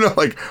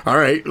 Like, all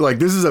right, like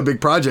this is a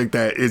big project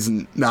that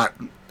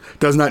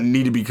does not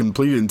need to be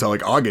completed until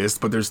like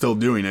August, but they're still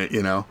doing it,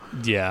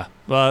 Yeah.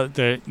 Well,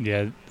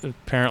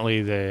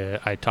 apparently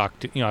I've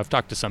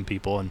talked to some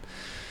people, and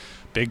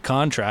big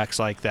contracts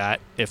like that,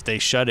 if they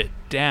shut it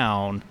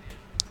down,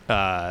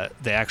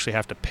 they actually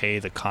have to pay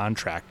the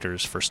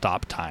contractors for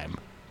stop time.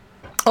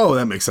 Oh,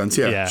 that makes sense.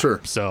 Yeah, sure.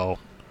 So,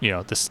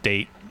 the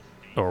state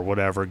or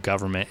whatever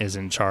government is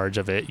in charge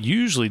of it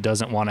usually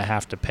doesn't want to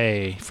have to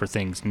pay for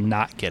things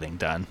not getting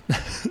done.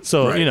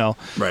 So, Right. you know.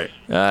 Right.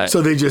 Uh,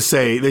 So they just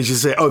say,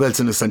 oh, that's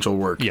an essential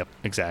work. Yep,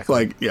 exactly.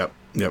 Like, yep,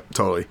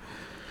 totally.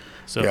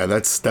 So, Yeah,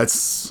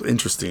 that's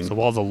interesting. so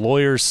while the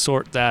lawyers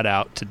sort that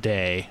out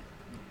today,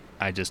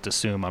 I just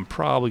assume I'm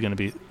probably going to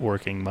be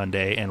working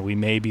Monday, and we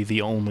may be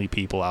the only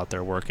people out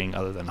there working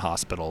other than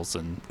hospitals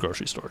and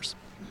grocery stores.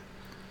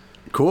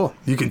 Cool.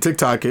 You can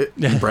TikTok it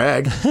and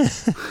brag.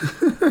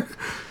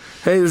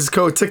 Hey, this is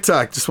Code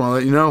TikTok. Just want to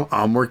let you know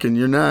I'm working.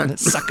 You're not.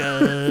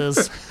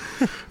 Suckers.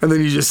 And then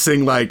you just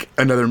sing like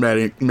another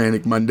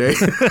Manic Monday.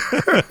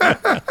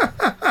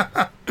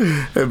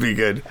 That'd be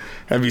good.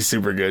 That'd be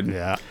super good.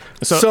 Yeah.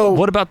 So, So-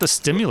 what about the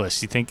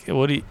stimulus? You think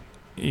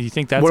you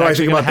think that's What do I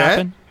actually think going to about that?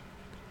 happen?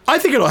 I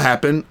think it'll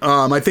happen.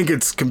 I think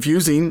it's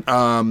confusing.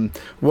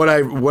 What I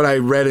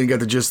read and got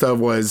the gist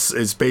of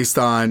is based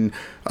on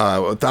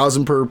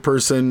 1,000 per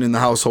person in the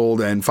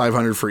household and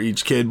 500 for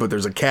each kid, but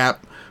there's a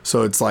cap.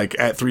 So it's like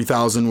at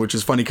 3,000, which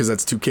is funny because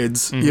that's 2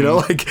 kids. You know,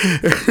 like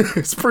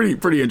it's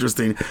pretty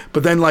interesting.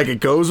 But then like it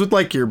goes with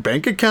like your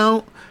bank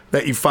account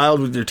that you filed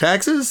with your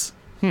taxes.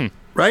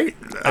 Right?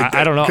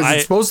 I don't know. Because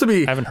it's supposed to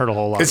be. I haven't heard a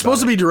whole lot. It's supposed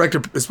to about be direct.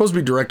 It's supposed to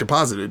be direct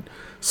deposited.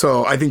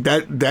 So I think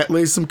that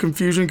lays some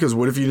confusion because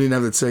what if you didn't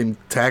have the same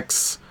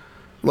tax,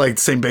 like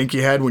the same bank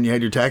you had when you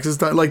had your taxes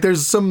done? Like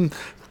there's some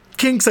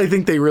kinks I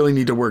think they really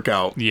need to work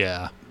out. it.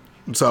 Yeah.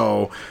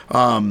 So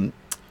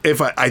if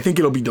I think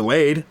it'll be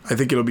delayed. I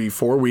think it'll be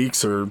 4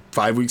 weeks or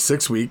 5 weeks,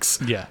 6 weeks.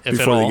 Yeah, if at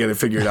before they all. get it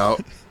figured out.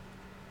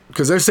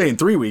 Because they're saying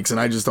 3 weeks, and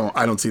I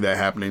don't see that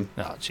happening.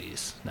 Oh,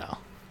 jeez. No.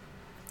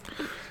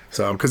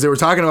 So, because they were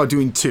talking about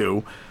doing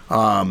 2,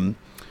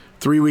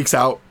 3 weeks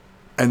out,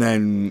 and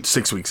then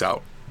 6 weeks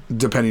out,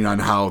 depending on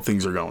how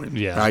things are going.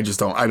 Yeah. I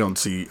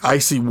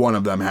see one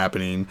of them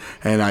happening,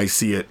 and I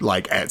see it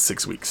like at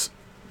 6 weeks.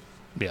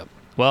 Yep.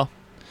 Well,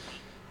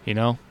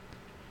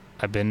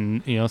 I've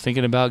been,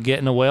 thinking about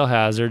getting a whale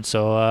hazard,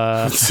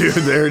 so Dude,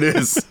 there it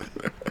is.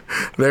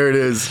 There it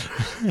is.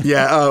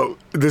 Yeah,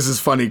 this is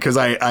funny because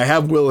I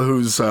have Will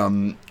who's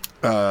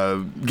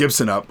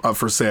Gibson up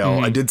for sale.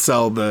 I did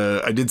sell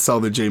the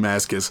J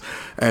Mascus,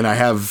 and I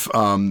have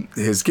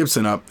his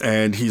Gibson up,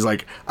 and he's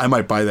like, I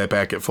might buy that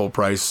back at full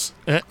price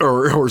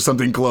or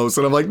something close,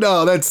 and I'm like,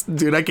 no,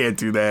 dude, I can't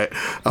do that.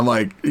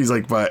 He's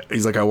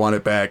like, I want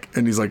it back,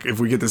 and he's like, if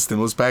we get the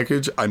stimulus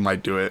package, I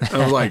might do it.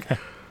 And I was like,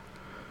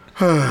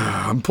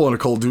 I'm pulling a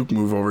Cole Duke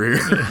move over here.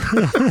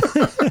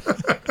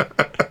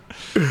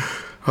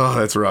 Oh,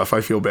 that's rough.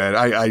 I feel bad.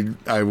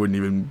 I wouldn't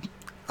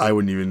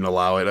even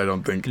allow it. I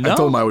don't think. No? I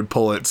told him I would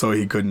pull it so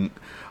he couldn't.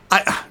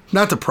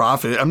 Not to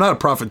profit. I'm not a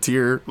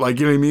profiteer. Like,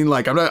 you know what I mean?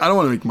 Like, I don't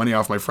want to make money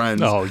off my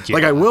friends. Oh, yeah.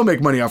 Like, I will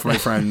make money off my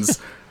friends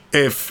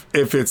if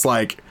it's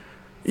like,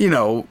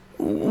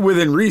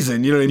 within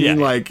reason. You know what I mean?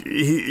 Yeah. Like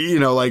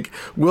like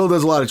Will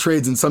does a lot of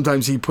trades, and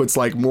sometimes he puts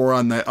like more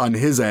on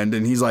his end,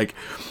 and he's like,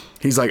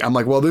 I'm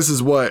like, well, this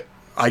is what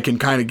I can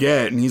kind of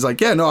get, and he's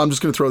like, yeah, no, I'm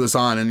just gonna throw this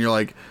on, and you're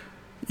like,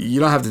 you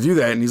don't have to do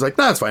that, and he's like,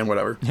 nah, it's fine,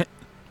 whatever. And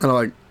I'm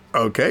like,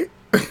 okay.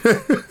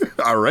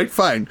 All right,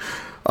 fine.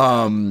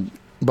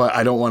 But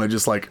I don't want to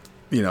just like,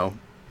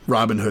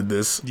 Robin Hood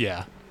this.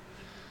 yeah.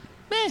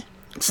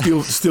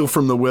 Steal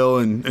from the Will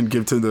and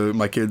give to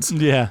my kids.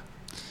 Yeah.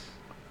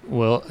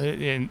 Well,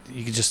 and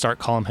you could just start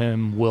calling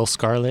him Will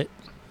Scarlet,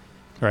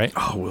 right?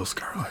 Oh, Will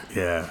Scarlet.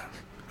 Yeah.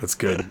 That's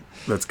good.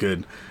 That's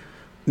good.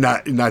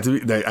 Not to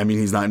be, I mean,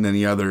 he's not in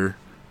any other,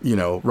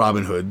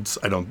 Robin Hoods,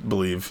 I don't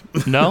believe.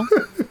 No?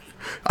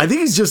 I think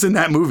he's just in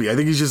that movie. I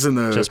think he's just in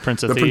Just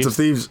Prince of Prince of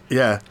Thieves.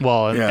 Yeah.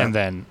 Well, Yeah. and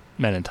then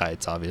Men in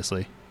Tights,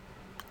 obviously.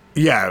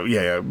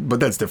 Yeah. But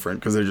that's different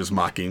because they're just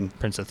mocking.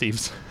 Prince of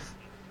Thieves.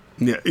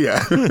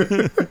 Yeah.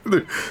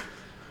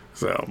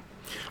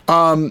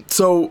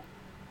 So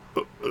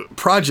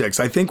projects.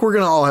 I think we're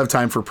gonna all have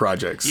time for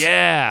projects.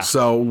 Yeah.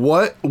 So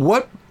what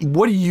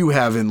do you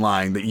have in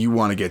line that you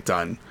want to get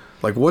done?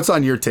 Like, what's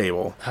on your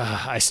table?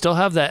 I still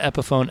have that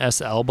Epiphone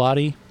SL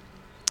body.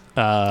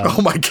 Oh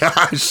my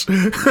gosh,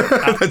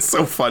 that's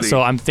so funny.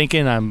 So I'm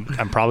thinking I'm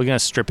probably going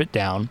to strip it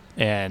down,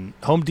 and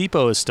Home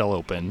Depot is still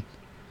open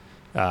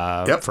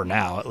for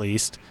now at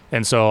least.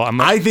 And so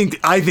I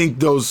think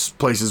those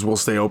places will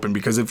stay open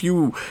because if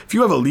you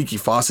have a leaky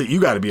faucet,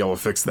 you got to be able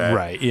to fix that.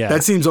 Right, yeah.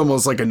 That seems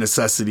almost like a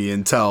necessity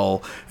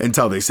until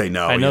they say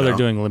no. I know they're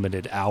doing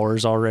limited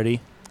hours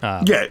already.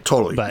 Yeah,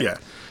 totally. But,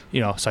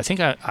 yeah. So I think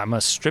I'm going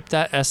to strip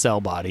that SL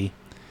body.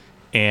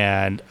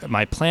 And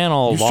my plan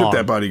all You strip along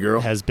that body,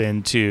 girl. has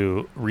been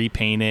to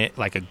repaint it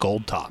like a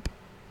gold top.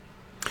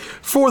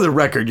 For the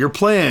record, your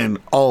plan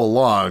all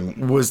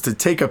along was to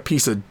take a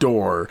piece of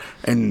door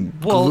and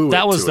glue it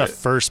that was to the it.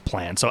 first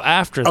plan. So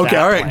after that Okay,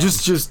 all right.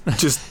 plan,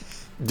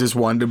 Just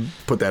wanted to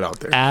put that out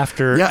there.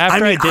 after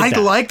I did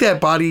that. like that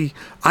body.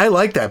 I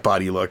like that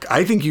body look.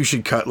 I think you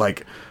should cut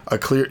like a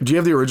clear. Do you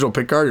have the original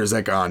pick guard, or is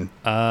that gone?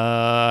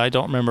 I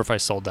don't remember if I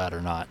sold that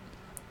or not.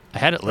 I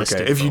had it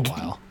listed if for you a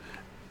while.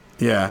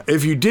 Yeah,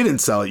 if you didn't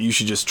sell it, you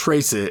should just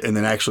trace it and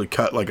then actually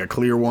cut like a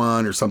clear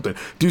one or something.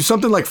 Do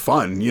something like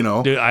fun,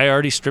 Dude, I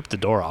already stripped the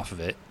door off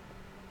of it.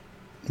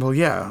 Well,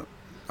 yeah.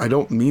 I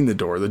don't mean the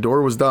door. The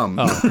door was dumb.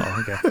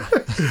 Okay.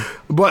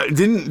 But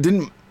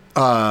didn't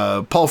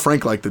Paul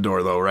Frank like the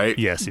door though, right?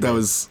 Yes, he that did.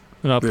 was.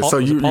 No, Paul, so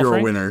was it Paul you're a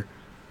Frank? winner.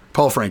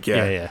 Paul Frank,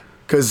 yeah. Yeah.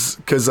 Because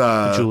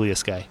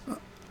Julius guy.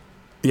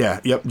 yeah,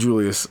 yep,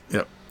 Julius,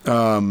 yep.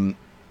 I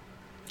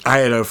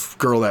had a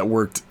girl that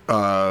worked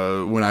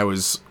when I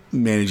was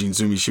managing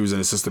Zoomy. She was an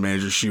assistant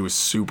manager. She was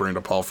super into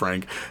Paul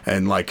Frank,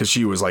 and like, cause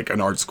she was like an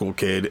art school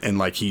kid, and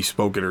like he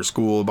spoke at her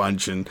school a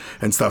bunch and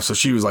stuff. So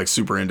she was like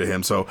super into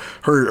him. So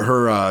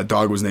her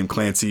dog was named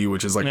Clancy,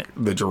 which is like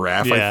the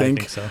giraffe, Yeah, I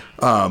think. so.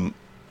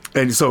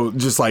 And so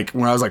just like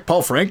when I was like,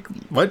 Paul Frank,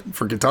 what,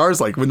 for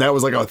guitars? Like when that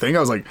was like a thing, I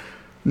was like,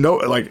 no,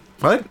 like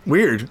what?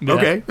 Weird. Yeah.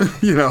 Okay,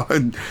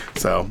 And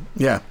so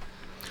yeah,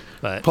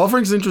 But Paul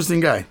Frank's an interesting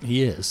guy.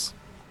 he is.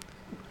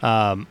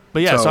 But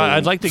yeah, so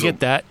I'd like to get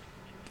that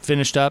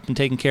finished up and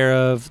taken care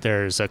of.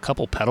 There's a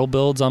couple pedal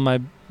builds on my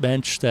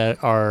bench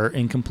that are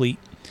incomplete,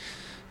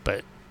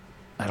 but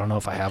I don't know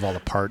if I have all the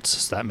parts,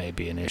 so that may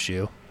be an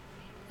issue.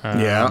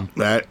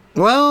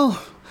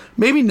 Well,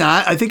 maybe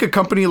not. I think a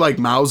company like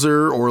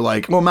Mauser or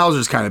like, well,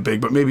 Mauser's kind of big,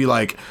 but maybe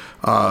like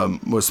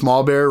with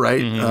Small Bear,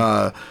 right?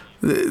 Mm-hmm.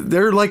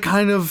 They're like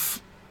kind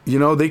of,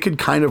 they could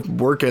kind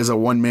of work as a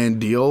one-man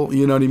deal.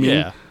 You know what I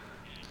mean?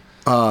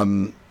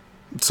 Yeah.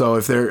 So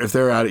if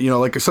they're out,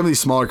 like some of these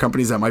smaller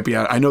companies that might be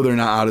out, I know they're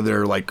not out of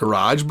their like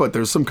garage, but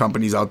there's some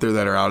companies out there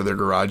that are out of their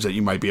garage that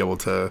you might be able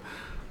to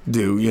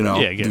do,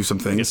 do some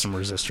things. Get some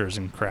resistors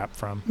and crap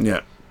from. Yeah.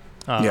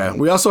 Yeah.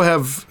 We also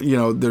have,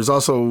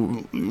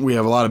 we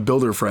have a lot of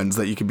builder friends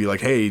that you could be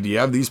like, hey, do you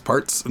have these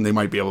parts? And they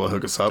might be able to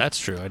hook us up. That's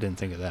true. I didn't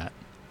think of that.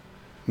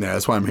 Yeah,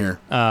 that's why I'm here.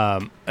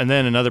 And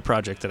then another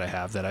project that I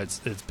have that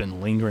it's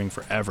been lingering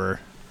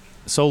forever,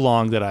 so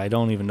long that I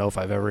don't even know if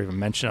I've ever even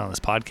mentioned it on this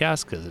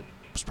podcast because it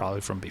was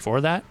probably from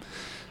before that.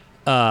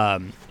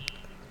 I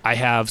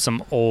have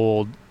some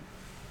old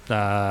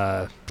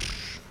racking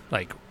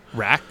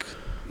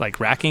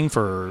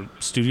for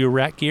studio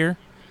rack gear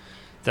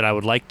that I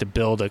would like to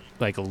build a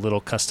little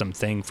custom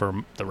thing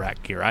for the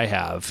rack gear I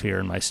have here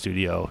in my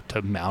studio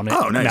to mount it.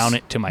 Oh, nice. Mount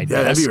it to my desk.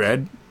 Yeah, that'd be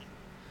rad.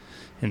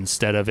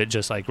 Instead of it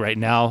just like right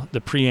now, the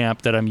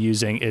preamp that I'm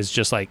using is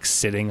just like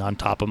sitting on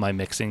top of my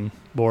mixing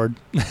board,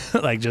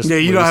 like just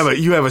you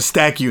have a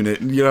stack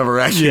unit. You don't have a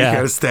rack. Yeah. You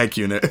got a stack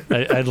unit.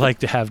 I'd like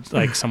to have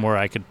like somewhere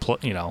I could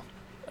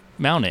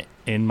mount it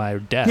in my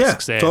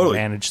desk and totally.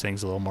 manage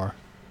things a little more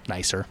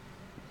nicer.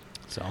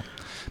 So,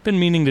 been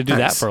meaning to do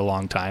that for a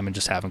long time and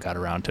just haven't got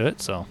around to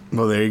it. So,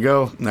 well, there you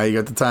go. Now you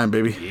got the time,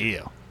 baby.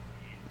 Yeah.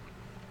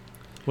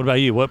 What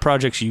about you? What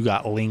projects you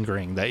got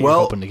lingering that you're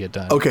hoping to get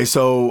done? Okay,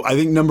 so I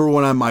think number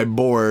one on my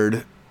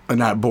board,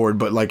 not board,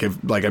 but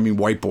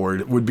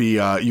whiteboard, would be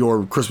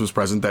your Christmas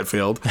present that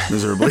failed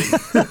miserably.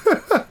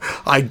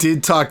 I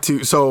did talk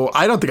to, so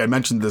I don't think I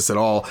mentioned this at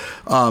all.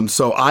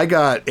 So I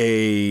got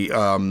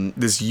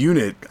this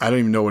unit. I don't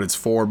even know what it's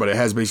for, but it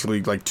has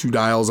basically like 2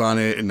 dials on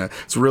it, and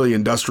it's really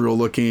industrial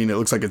looking. It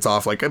looks like it's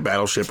off like a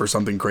battleship or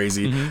something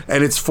crazy,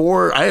 and it's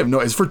for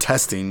it's for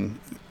testing.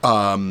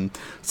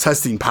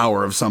 Testing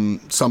power of some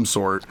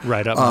sort.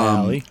 Right up my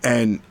alley.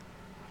 And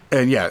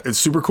yeah, it's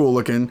super cool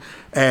looking.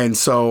 And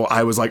so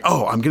I was like,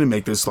 oh, I'm gonna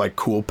make this like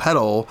cool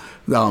pedal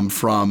from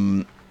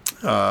from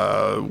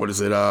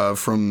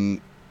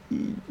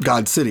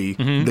God City.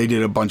 They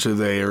did a bunch of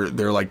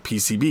their like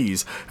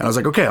PCBs, and I was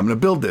like, okay, I'm gonna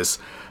build this.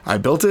 I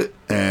built it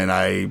and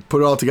I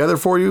put it all together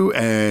for you,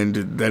 and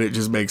then it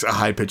just makes a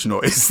high pitched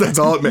noise. That's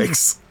all it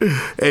makes.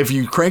 If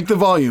you crank the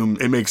volume,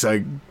 it makes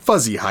a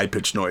fuzzy high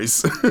pitched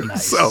noise.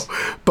 Nice. So,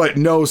 but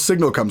no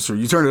signal comes through.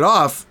 You turn it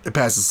off, it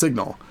passes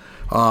signal.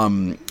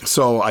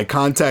 So I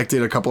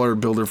contacted a couple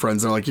of builder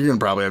friends. They're like, you're gonna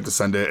probably have to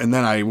send it. And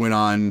then I went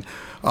on,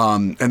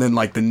 and then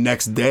like the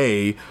next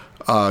day,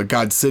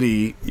 God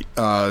City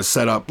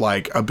set up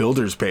like a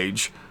builder's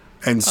page.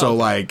 And so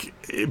like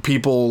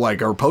people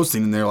like are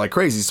posting and they're like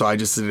crazy. So I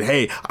just said,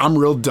 hey, I'm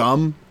real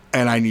dumb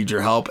and I need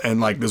your help. And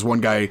like this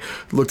one guy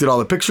looked at all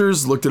the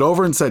pictures, looked it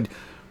over and said,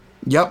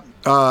 yep,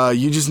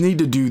 you just need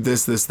to do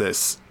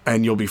this,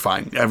 and you'll be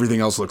fine. Everything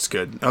else looks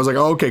good. I was like,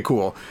 oh, okay,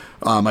 cool.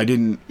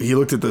 He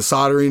looked at the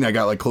soldering. I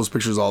got like close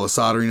pictures of all the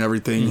soldering and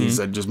everything. He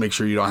said, just make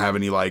sure you don't have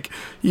any like,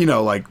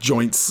 like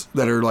joints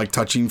that are like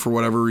touching for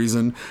whatever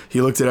reason. He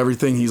looked at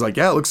everything. He's like,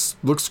 yeah, it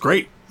looks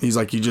great. He's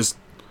like, you just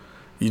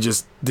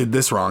did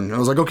this wrong. And I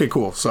was like, okay,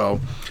 cool.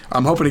 So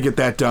I'm hoping to get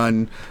that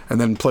done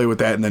and then play with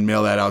that and then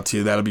mail that out to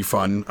you. That'll be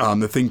fun.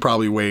 The thing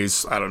probably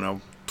weighs, I don't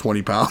know,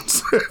 20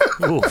 pounds.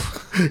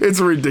 It's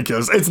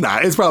ridiculous. It's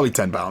not. It's probably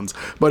 10 pounds,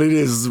 but it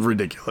is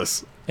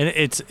ridiculous. And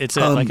it's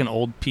like an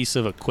old piece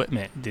of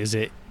equipment. Is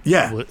it?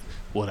 Yeah.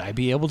 Would I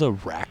be able to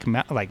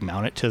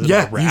mount it to the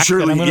rack you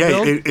surely, that I'm gonna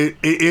build?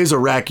 It is a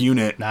rack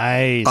unit.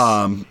 Nice.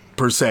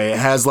 Per se, it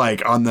has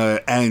like on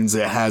the ends,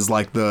 it has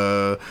like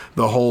the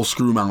whole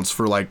screw mounts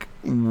for like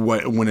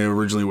when it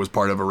originally was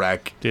part of a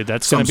rack. Dude,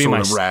 that's gonna be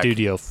my rack.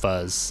 studio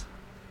fuzz.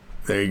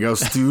 There you go,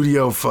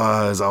 studio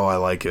fuzz. Oh, I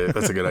like it.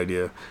 That's a good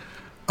idea.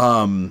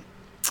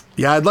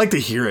 Yeah, I'd like to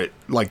hear it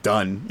like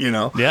done.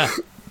 Yeah.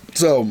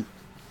 So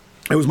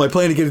it was my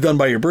plan to get it done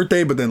by your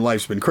birthday, but then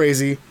life's been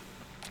crazy.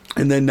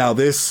 and then now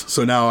this,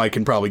 so now I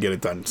can probably get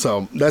it done.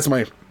 So that's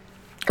my.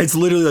 It's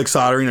literally like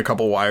soldering a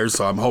couple wires,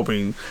 so I'm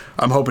hoping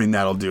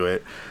that'll do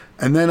it.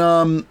 And then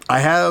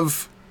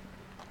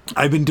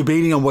I've been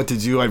debating on what to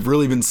do. I've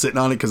really been sitting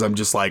on it because I'm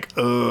just like,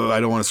 I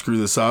don't want to screw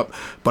this up.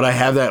 But I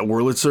have that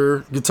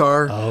Wurlitzer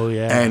guitar. Oh,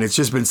 yeah. And it's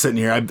just been sitting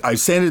here. I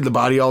sanded the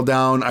body all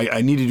down.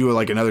 I need to do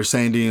like another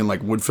sanding and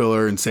like wood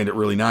filler and sand it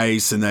really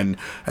nice and then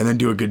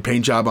do a good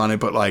paint job on it.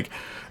 But like,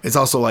 it's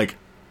also like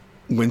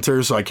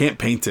winter, so I can't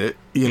paint it,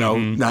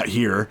 not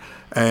here.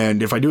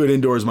 And if I do it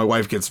indoors, my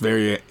wife gets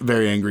very,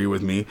 very angry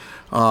with me.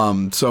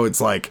 So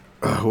it's like,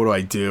 what do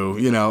I do?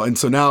 And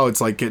so now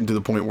it's like getting to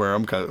the point where I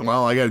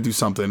got to do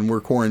something. We're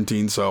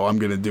quarantined, so I'm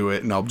going to do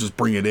it and I'll just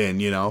bring it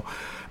in,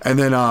 And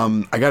then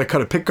I got to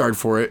cut a pick guard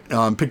for it.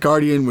 Pick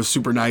Guardian was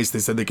super nice. They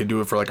said they could do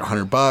it for like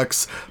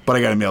 $100, but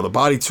I got to mail the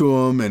body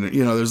to them. And,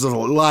 there's a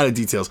lot of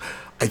details.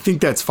 I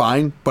think that's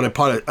fine, but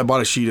I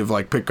bought a sheet of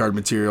like pick guard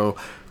material.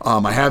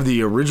 I have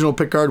the original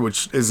pick guard,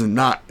 which it's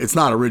not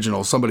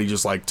original. Somebody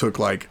just like took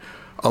like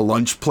a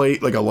lunch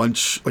plate, like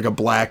a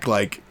black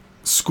like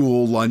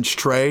school lunch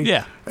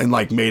tray, and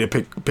like made a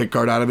pick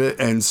guard out of it,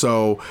 and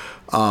so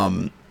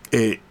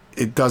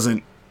it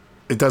doesn't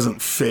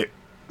fit.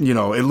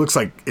 It looks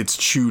like it's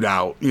chewed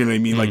out. You know what I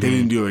mean? Like they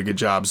didn't do a good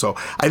job. So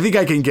I think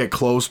I can get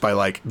close by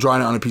like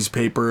drawing it on a piece of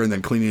paper and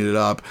then cleaning it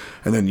up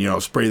and then,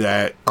 spray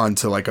that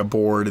onto like a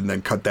board and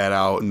then cut that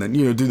out and then,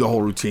 do the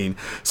whole routine.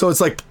 So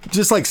it's like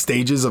just like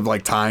stages of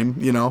like time,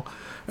 and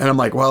I'm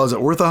like, well, is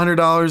it worth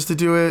 $100 to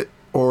do it?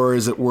 Or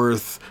is it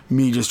worth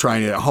me just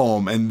trying it at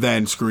home and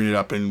then screwing it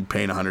up and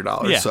paying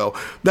 $100? Yeah. So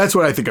that's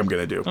what I think I'm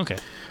going to do. Okay.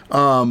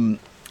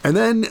 And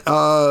then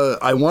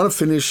I want to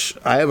finish.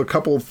 I have a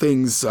couple of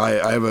things.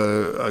 I have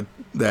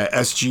that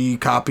SG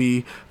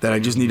copy that I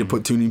just need to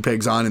put tuning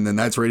pegs on, and then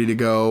that's ready to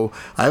go.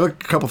 I have a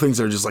couple things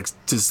that are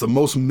just the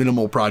most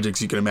minimal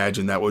projects you can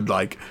imagine that would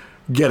like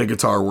get a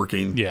guitar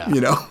working. Yeah.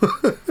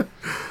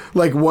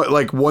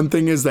 Like one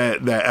thing is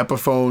that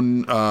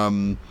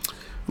Epiphone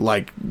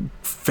like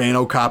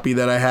Fano copy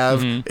that I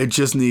have. It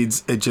just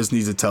needs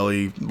a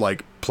telly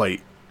like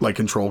plate, like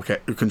control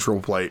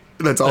plate.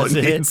 That's all it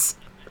needs.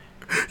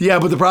 Yeah,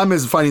 but the problem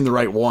is finding the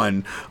right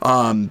one,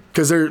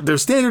 because they're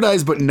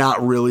standardized, but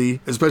not really,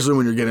 especially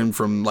when you're getting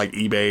from like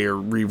eBay or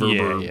Reverb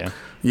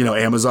or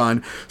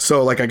Amazon.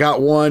 So like I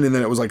got one, and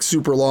then it was like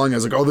super long. I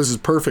was like, oh, this is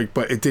perfect,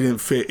 but it didn't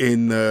fit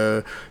in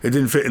the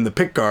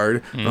pick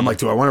guard. And I'm like,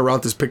 do I want to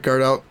route this pick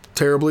guard out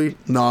terribly?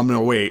 No, I'm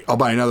gonna wait. I'll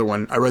buy another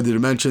one. I read the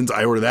dimensions.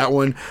 I ordered that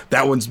one.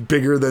 That one's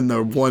bigger than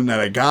the one that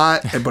I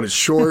got, but it's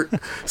short.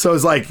 So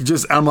it's like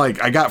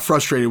I got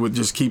frustrated with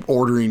just keep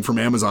ordering from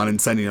Amazon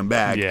and sending them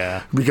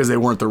back, because they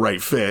weren't the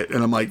right fit.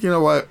 And I'm like, you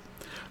know what?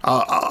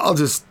 I'll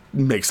just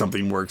make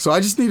something work. So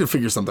I just need to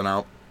figure something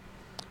out.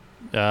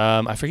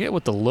 I forget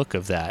what the look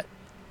of that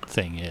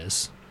thing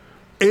is.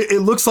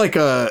 It looks like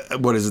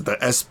what is it? The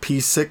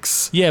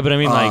SP6? Yeah, but I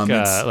mean,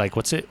 like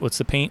what's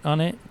the paint on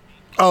it?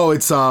 Oh,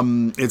 it's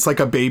like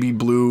a baby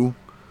blue,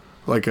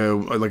 like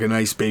a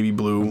nice baby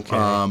blue. Okay.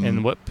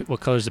 And what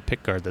color is the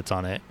pick guard that's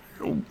on it?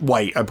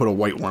 White. I put a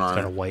white one on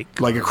it. Got a white,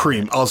 like a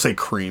cream. I'll say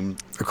cream.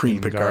 A cream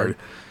pick guard.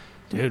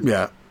 Dude.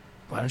 Yeah.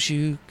 Why don't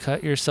you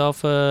cut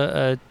yourself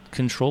a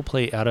control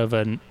plate out of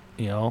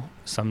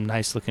some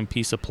nice looking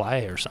piece of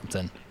ply or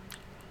something?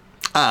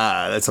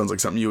 That sounds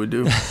like something you would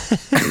do.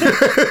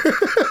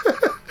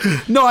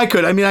 No, I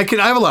could. I mean, I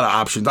have a lot of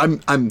options.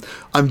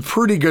 I'm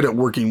pretty good at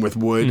working with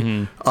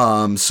wood.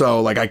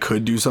 So like I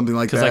could do something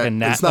like that.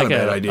 It's not a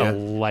bad idea. A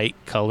light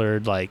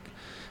colored like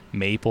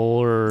maple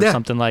or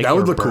something like that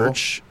would look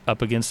birch cool.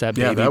 Up against that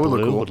baby that would blue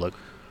look cool. would look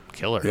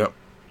killer. Yep.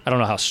 I don't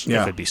know if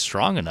it'd be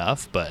strong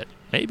enough, but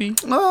maybe.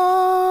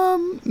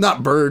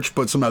 Not birch,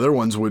 but some other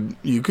ones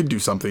you could do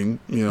something,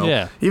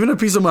 Yeah. Even a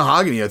piece of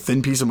mahogany, a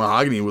thin piece of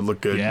mahogany would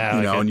look good,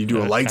 like and you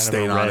do a light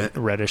stain on it.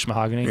 Reddish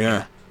mahogany.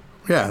 Yeah.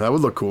 Yeah, that would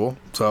look cool.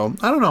 So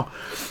I don't know.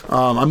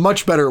 I'm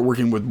much better at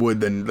working with wood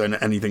than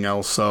anything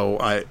else. So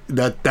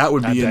that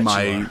would be in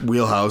my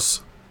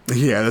wheelhouse.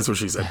 Yeah, that's what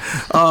she said.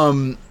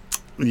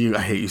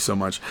 I hate you so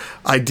much.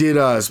 I did.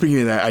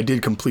 Speaking of that, I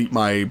did complete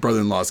my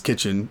brother-in-law's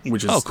kitchen,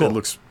 which is cool. It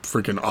looks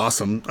freaking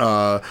awesome.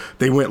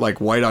 They went like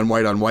white on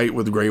white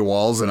with gray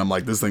walls, and I'm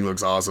like, this thing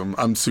looks awesome.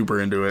 I'm super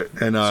into it,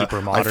 and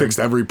super modern. I fixed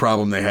every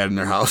problem they had in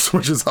their house,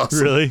 which is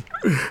awesome. Really?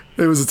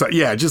 It was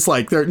just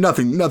like there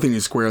nothing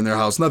is square in their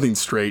house, nothing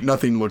straight,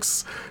 nothing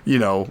looks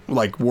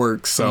like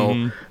works.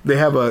 So they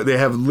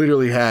have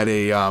literally had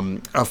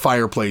a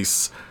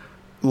fireplace,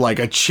 like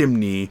a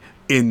chimney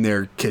in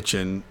their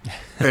kitchen,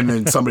 and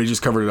then somebody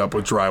just covered it up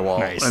with drywall.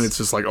 Nice. And it's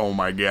just like, oh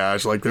my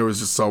gosh, like there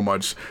was just so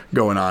much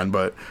going on,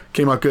 but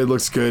came out good,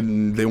 looks good,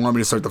 and they want me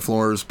to start the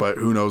floors, but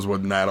who knows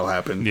when that'll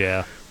happen.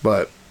 Yeah.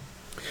 But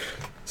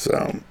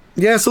so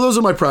those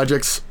are my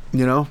projects,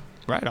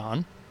 Right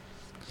on.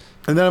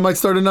 And then I might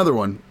start another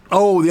one.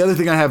 Oh, the other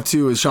thing I have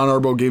too is Sean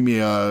Arbo gave me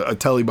a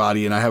telly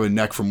body, and I have a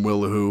neck from Will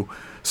LaHoo,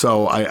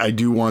 so I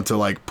do want to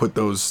like put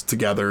those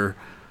together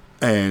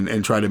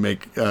and try to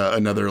make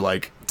another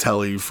like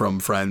telly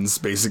from Friends,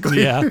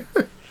 basically. Yeah.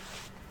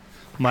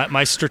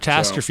 My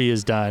Stratastrophe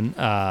is done.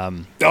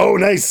 Oh,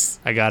 nice.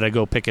 I gotta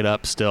go pick it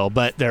up still,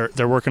 but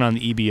they're working on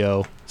the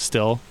EBO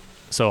still,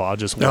 so I'll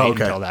just wait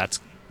until that's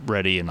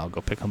ready, and I'll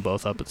go pick them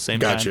both up at the same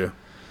time. Gotcha.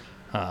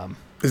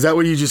 Is that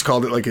what you just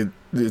called it? Like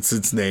it's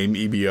its name,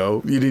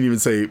 EBO? You didn't even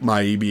say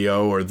my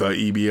EBO or the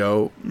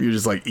EBO. You're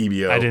just like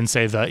EBO. I didn't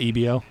say the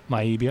EBO,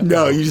 my EBO.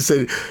 No, you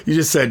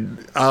just said.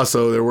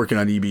 Also, they're working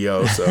on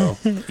EBO, so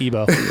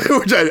EBO,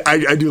 which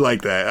I do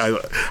like that. I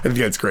think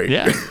that's great.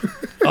 Yeah.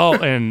 Oh,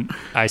 and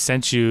I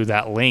sent you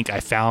that link.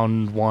 I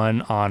found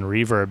one on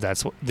Reverb.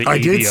 That's the I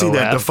did see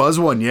that, EBO the fuzz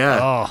one. Yeah.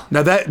 Oh.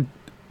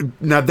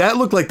 Now that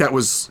looked like that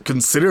was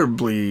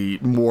considerably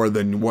more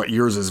than what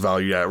yours is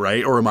valued at,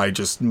 right? Or am I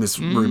just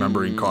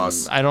misremembering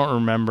costs? I don't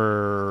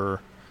remember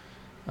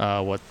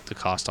what the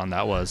cost on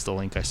that was. The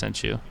link I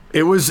sent you.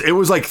 It was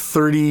like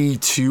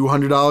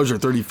 $3,200 or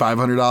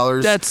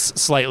 $3,500.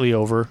 That's slightly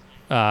over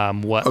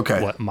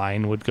what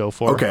mine would go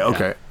for. Okay.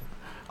 Yeah.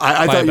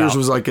 I thought yours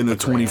was like in the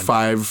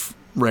 25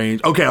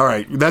 range. Okay, all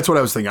right. That's what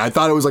I was thinking. I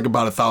thought it was like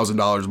about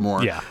 $1,000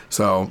 more. Yeah.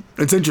 So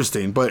it's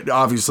interesting, but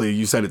obviously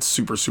you said it's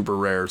super, super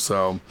rare.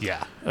 So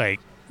yeah,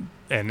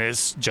 and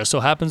it just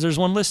so happens there's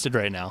one listed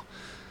right now.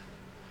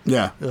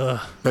 Yeah,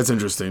 that's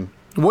interesting.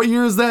 What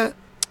year is that?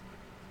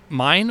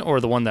 Mine or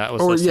the one that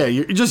was listed?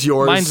 Yeah, just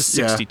yours. Mine's a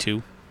 62.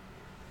 Yeah.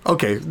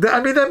 Okay,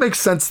 I mean that makes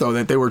sense though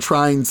that they were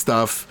trying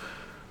stuff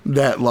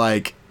that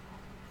like,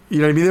 you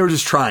know what I mean? They were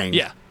just trying.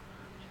 Yeah.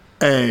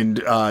 And,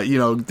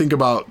 think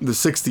about the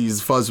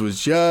 60s, fuzz was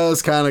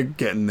just kind of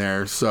getting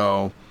there.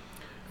 So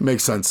it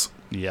makes sense.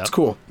 Yeah. It's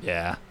cool.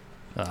 Yeah.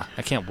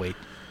 I can't wait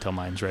till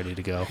mine's ready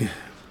to go.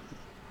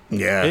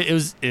 Yeah. It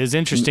was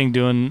interesting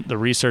doing the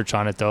research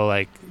on it,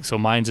 though. So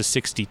mine's a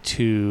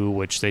 62,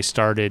 which they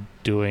started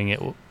doing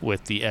it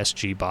with the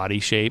SG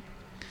body shape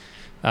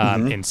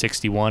in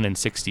 61 and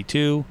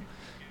 62.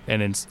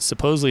 And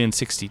supposedly in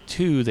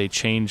 62, they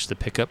changed the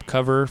pickup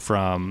cover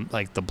from,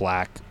 the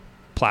black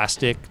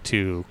plastic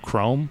to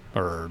chrome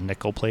or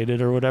nickel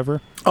plated or whatever.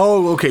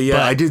 Oh, okay,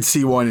 yeah, I did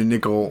see one in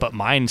nickel. But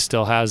mine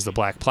still has the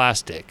black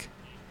plastic.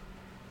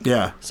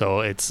 Yeah. So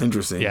it's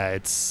interesting. Yeah,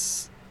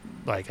 it's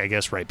I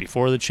guess right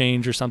before the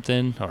change or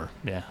something, or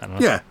I don't know.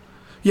 Yeah.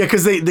 Yeah,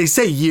 because they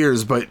say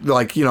years, but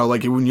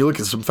when you look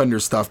at some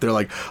Fender stuff, they're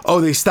like, oh,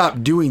 they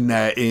stopped doing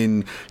that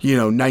in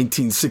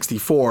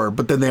 1964,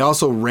 but then they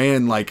also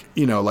ran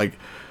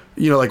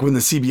when the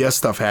CBS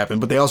stuff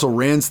happened, but they also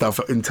ran stuff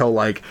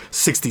until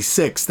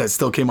 66 that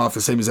still came off the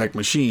same exact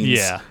machines.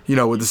 Yeah.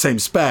 With the same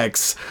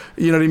specs.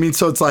 You know what I mean?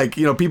 So it's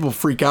people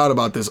freak out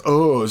about this.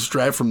 Oh,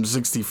 Strat from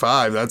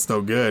 65. That's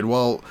no good.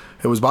 Well,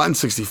 it was bought in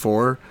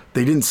 64.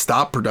 They didn't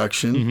stop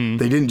production. Mm-hmm.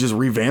 They didn't just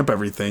revamp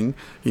everything.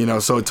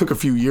 So it took a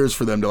few years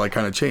for them to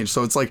kind of change.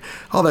 So it's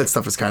all that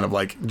stuff is kind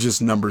of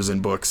just numbers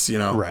in books,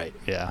 Right.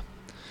 Yeah.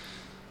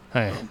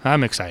 Hey,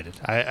 I'm excited.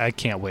 I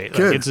can't wait.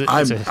 Good.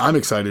 I'm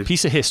excited.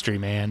 Piece of history,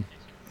 man.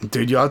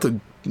 Dude, you'll have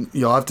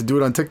to do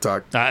it on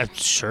TikTok. I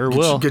sure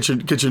will. Get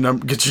your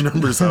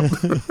numbers up.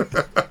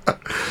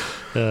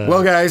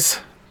 Well,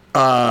 guys,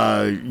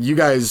 you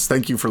guys,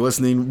 thank you for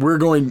listening. We're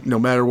going, no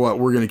matter what,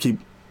 we're going to keep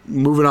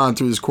moving on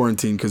through this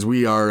quarantine because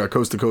we are a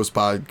coast to coast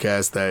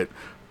podcast that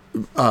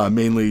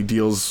mainly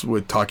deals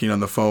with talking on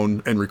the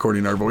phone and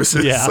recording our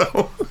voices. Yeah.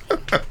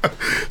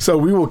 So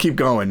we will keep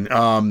going.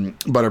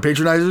 But our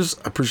patronizers,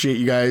 appreciate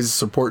you guys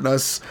supporting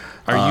us.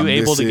 Are you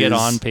able to get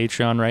on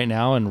Patreon right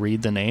now and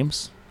read the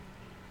names?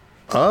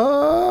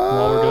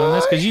 While we're doing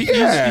this? Because you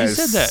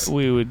said that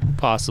we would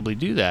possibly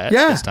do that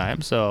this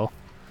time. So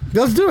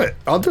let's do it.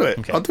 I'll do it.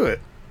 Okay. I'll do it.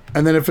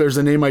 And then if there's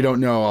a name I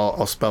don't know,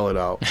 I'll spell it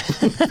out.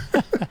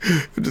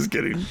 I'm just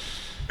kidding.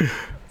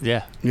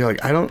 Yeah. You're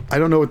like, I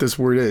don't know what this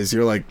word is.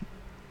 You're like,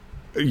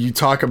 you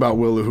talk about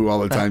Willahu all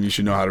the time. You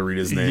should know how to read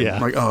his name. Yeah.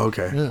 I'm like, oh,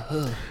 okay.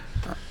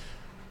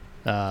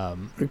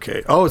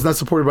 Okay. Oh, it's not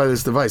supported by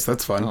this device.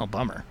 That's fun. Oh,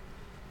 bummer.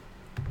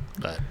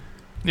 But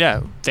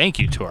yeah, thank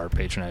you to our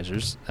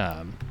patronizers.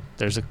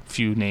 There's a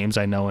few names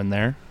I know in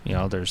there.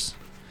 There's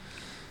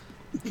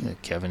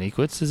Kevin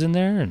Equitz is in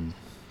there, and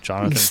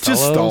Jonathan Just Fellows.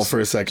 stall for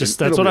a second.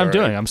 That's what I'm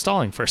doing. I'm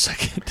stalling for a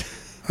second.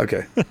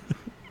 Okay.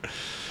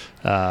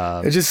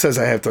 It just says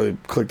I have to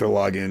click the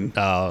login.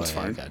 Oh, it's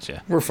fine.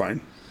 Gotcha. We're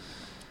fine.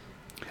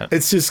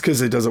 It's just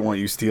because it doesn't want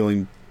you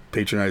stealing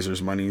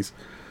patronizers' monies.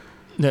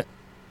 No.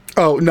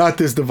 Oh, not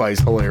this device.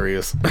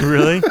 Hilarious.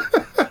 Really?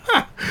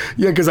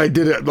 Yeah, because I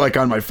did it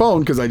on my phone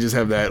because I just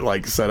have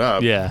that set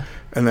up. Yeah.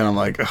 And then I'm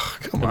like, oh,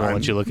 come on. Why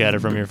don't you look at it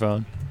from your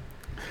phone?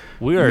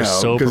 We are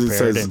so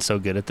prepared and so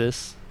good at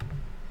this.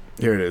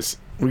 Here it is.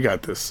 We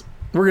got this.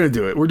 We're going to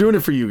do it. We're doing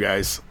it for you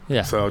guys.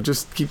 Yeah. So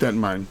just keep that in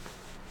mind.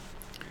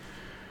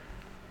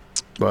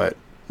 But,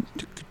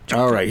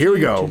 all right, here we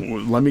go.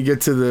 Let me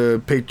get to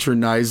the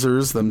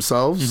patronizers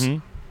themselves.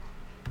 Mm-hmm.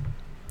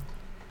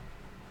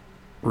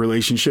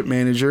 Relationship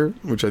manager,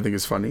 which I think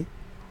is funny.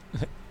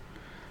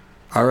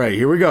 All right,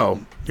 here we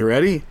go. You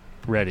ready?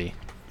 Ready.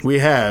 We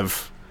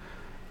have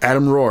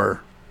Adam Rohr,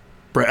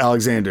 Brett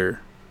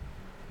Alexander,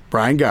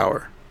 Brian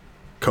Gower,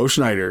 Co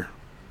Schneider,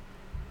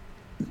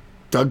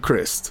 Doug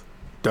Christ,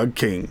 Doug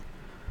King.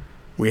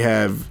 We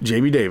have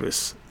Jamie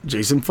Davis,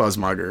 Jason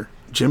Fuzzmager,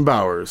 Jim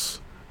Bowers,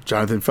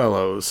 Jonathan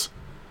Fellows.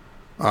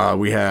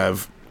 We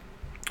have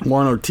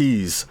Warren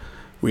Ortiz.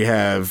 We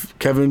have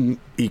Kevin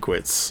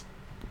Equitz,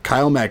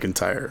 Kyle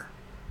McIntyre,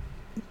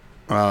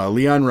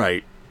 Leon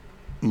Wright,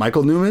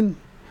 Michael Newman,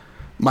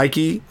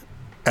 Mikey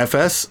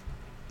FS,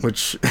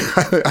 which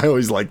I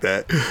always like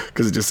that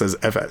because it just says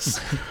FS.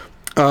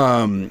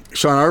 Sean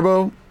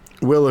Arbo,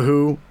 Will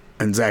Lahoo,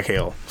 and Zach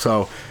Hale.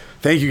 So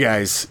thank you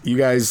guys. You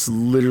guys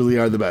literally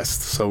are the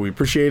best. So we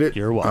appreciate it.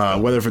 You're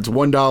welcome. Whether if it's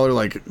 $1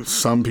 like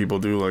some people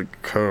do,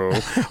 like Co,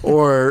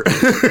 or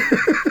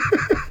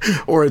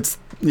or it's,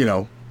 you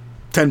know,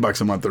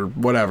 $10 a month or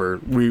whatever,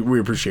 we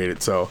appreciate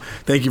it. So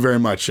thank you very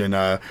much. And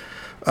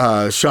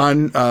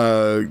Sean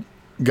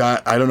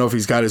got, I don't know if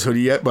he's got his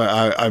hoodie yet, but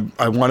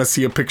I want to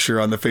see a picture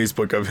on the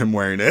Facebook of him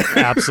wearing it.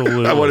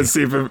 Absolutely. I want to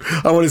see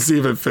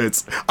if it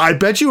fits. I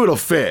bet you it'll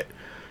fit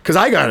because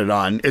I got it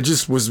on. It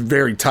just was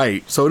very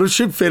tight, so it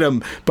should fit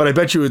him. But I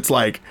bet you it's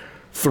like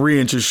 3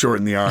 inches short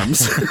in the arms.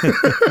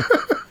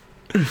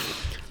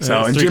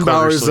 So and Jim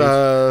Bowers,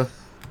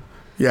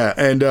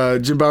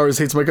 Jim Bowers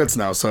hates my guts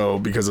now, so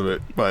because of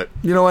it. But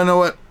you know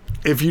what?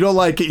 If you don't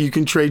like it, you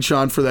can trade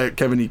Sean for that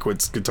Kevin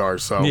Equitz guitar.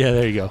 So yeah,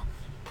 there you go.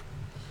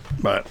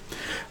 But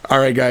all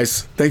right,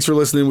 guys, thanks for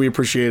listening. We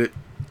appreciate it.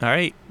 All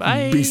right,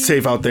 bye. Be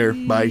safe out there.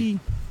 Bye.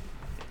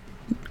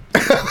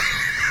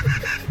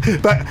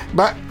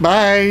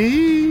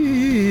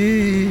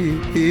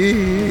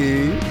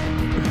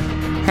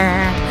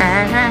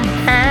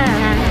 Bye.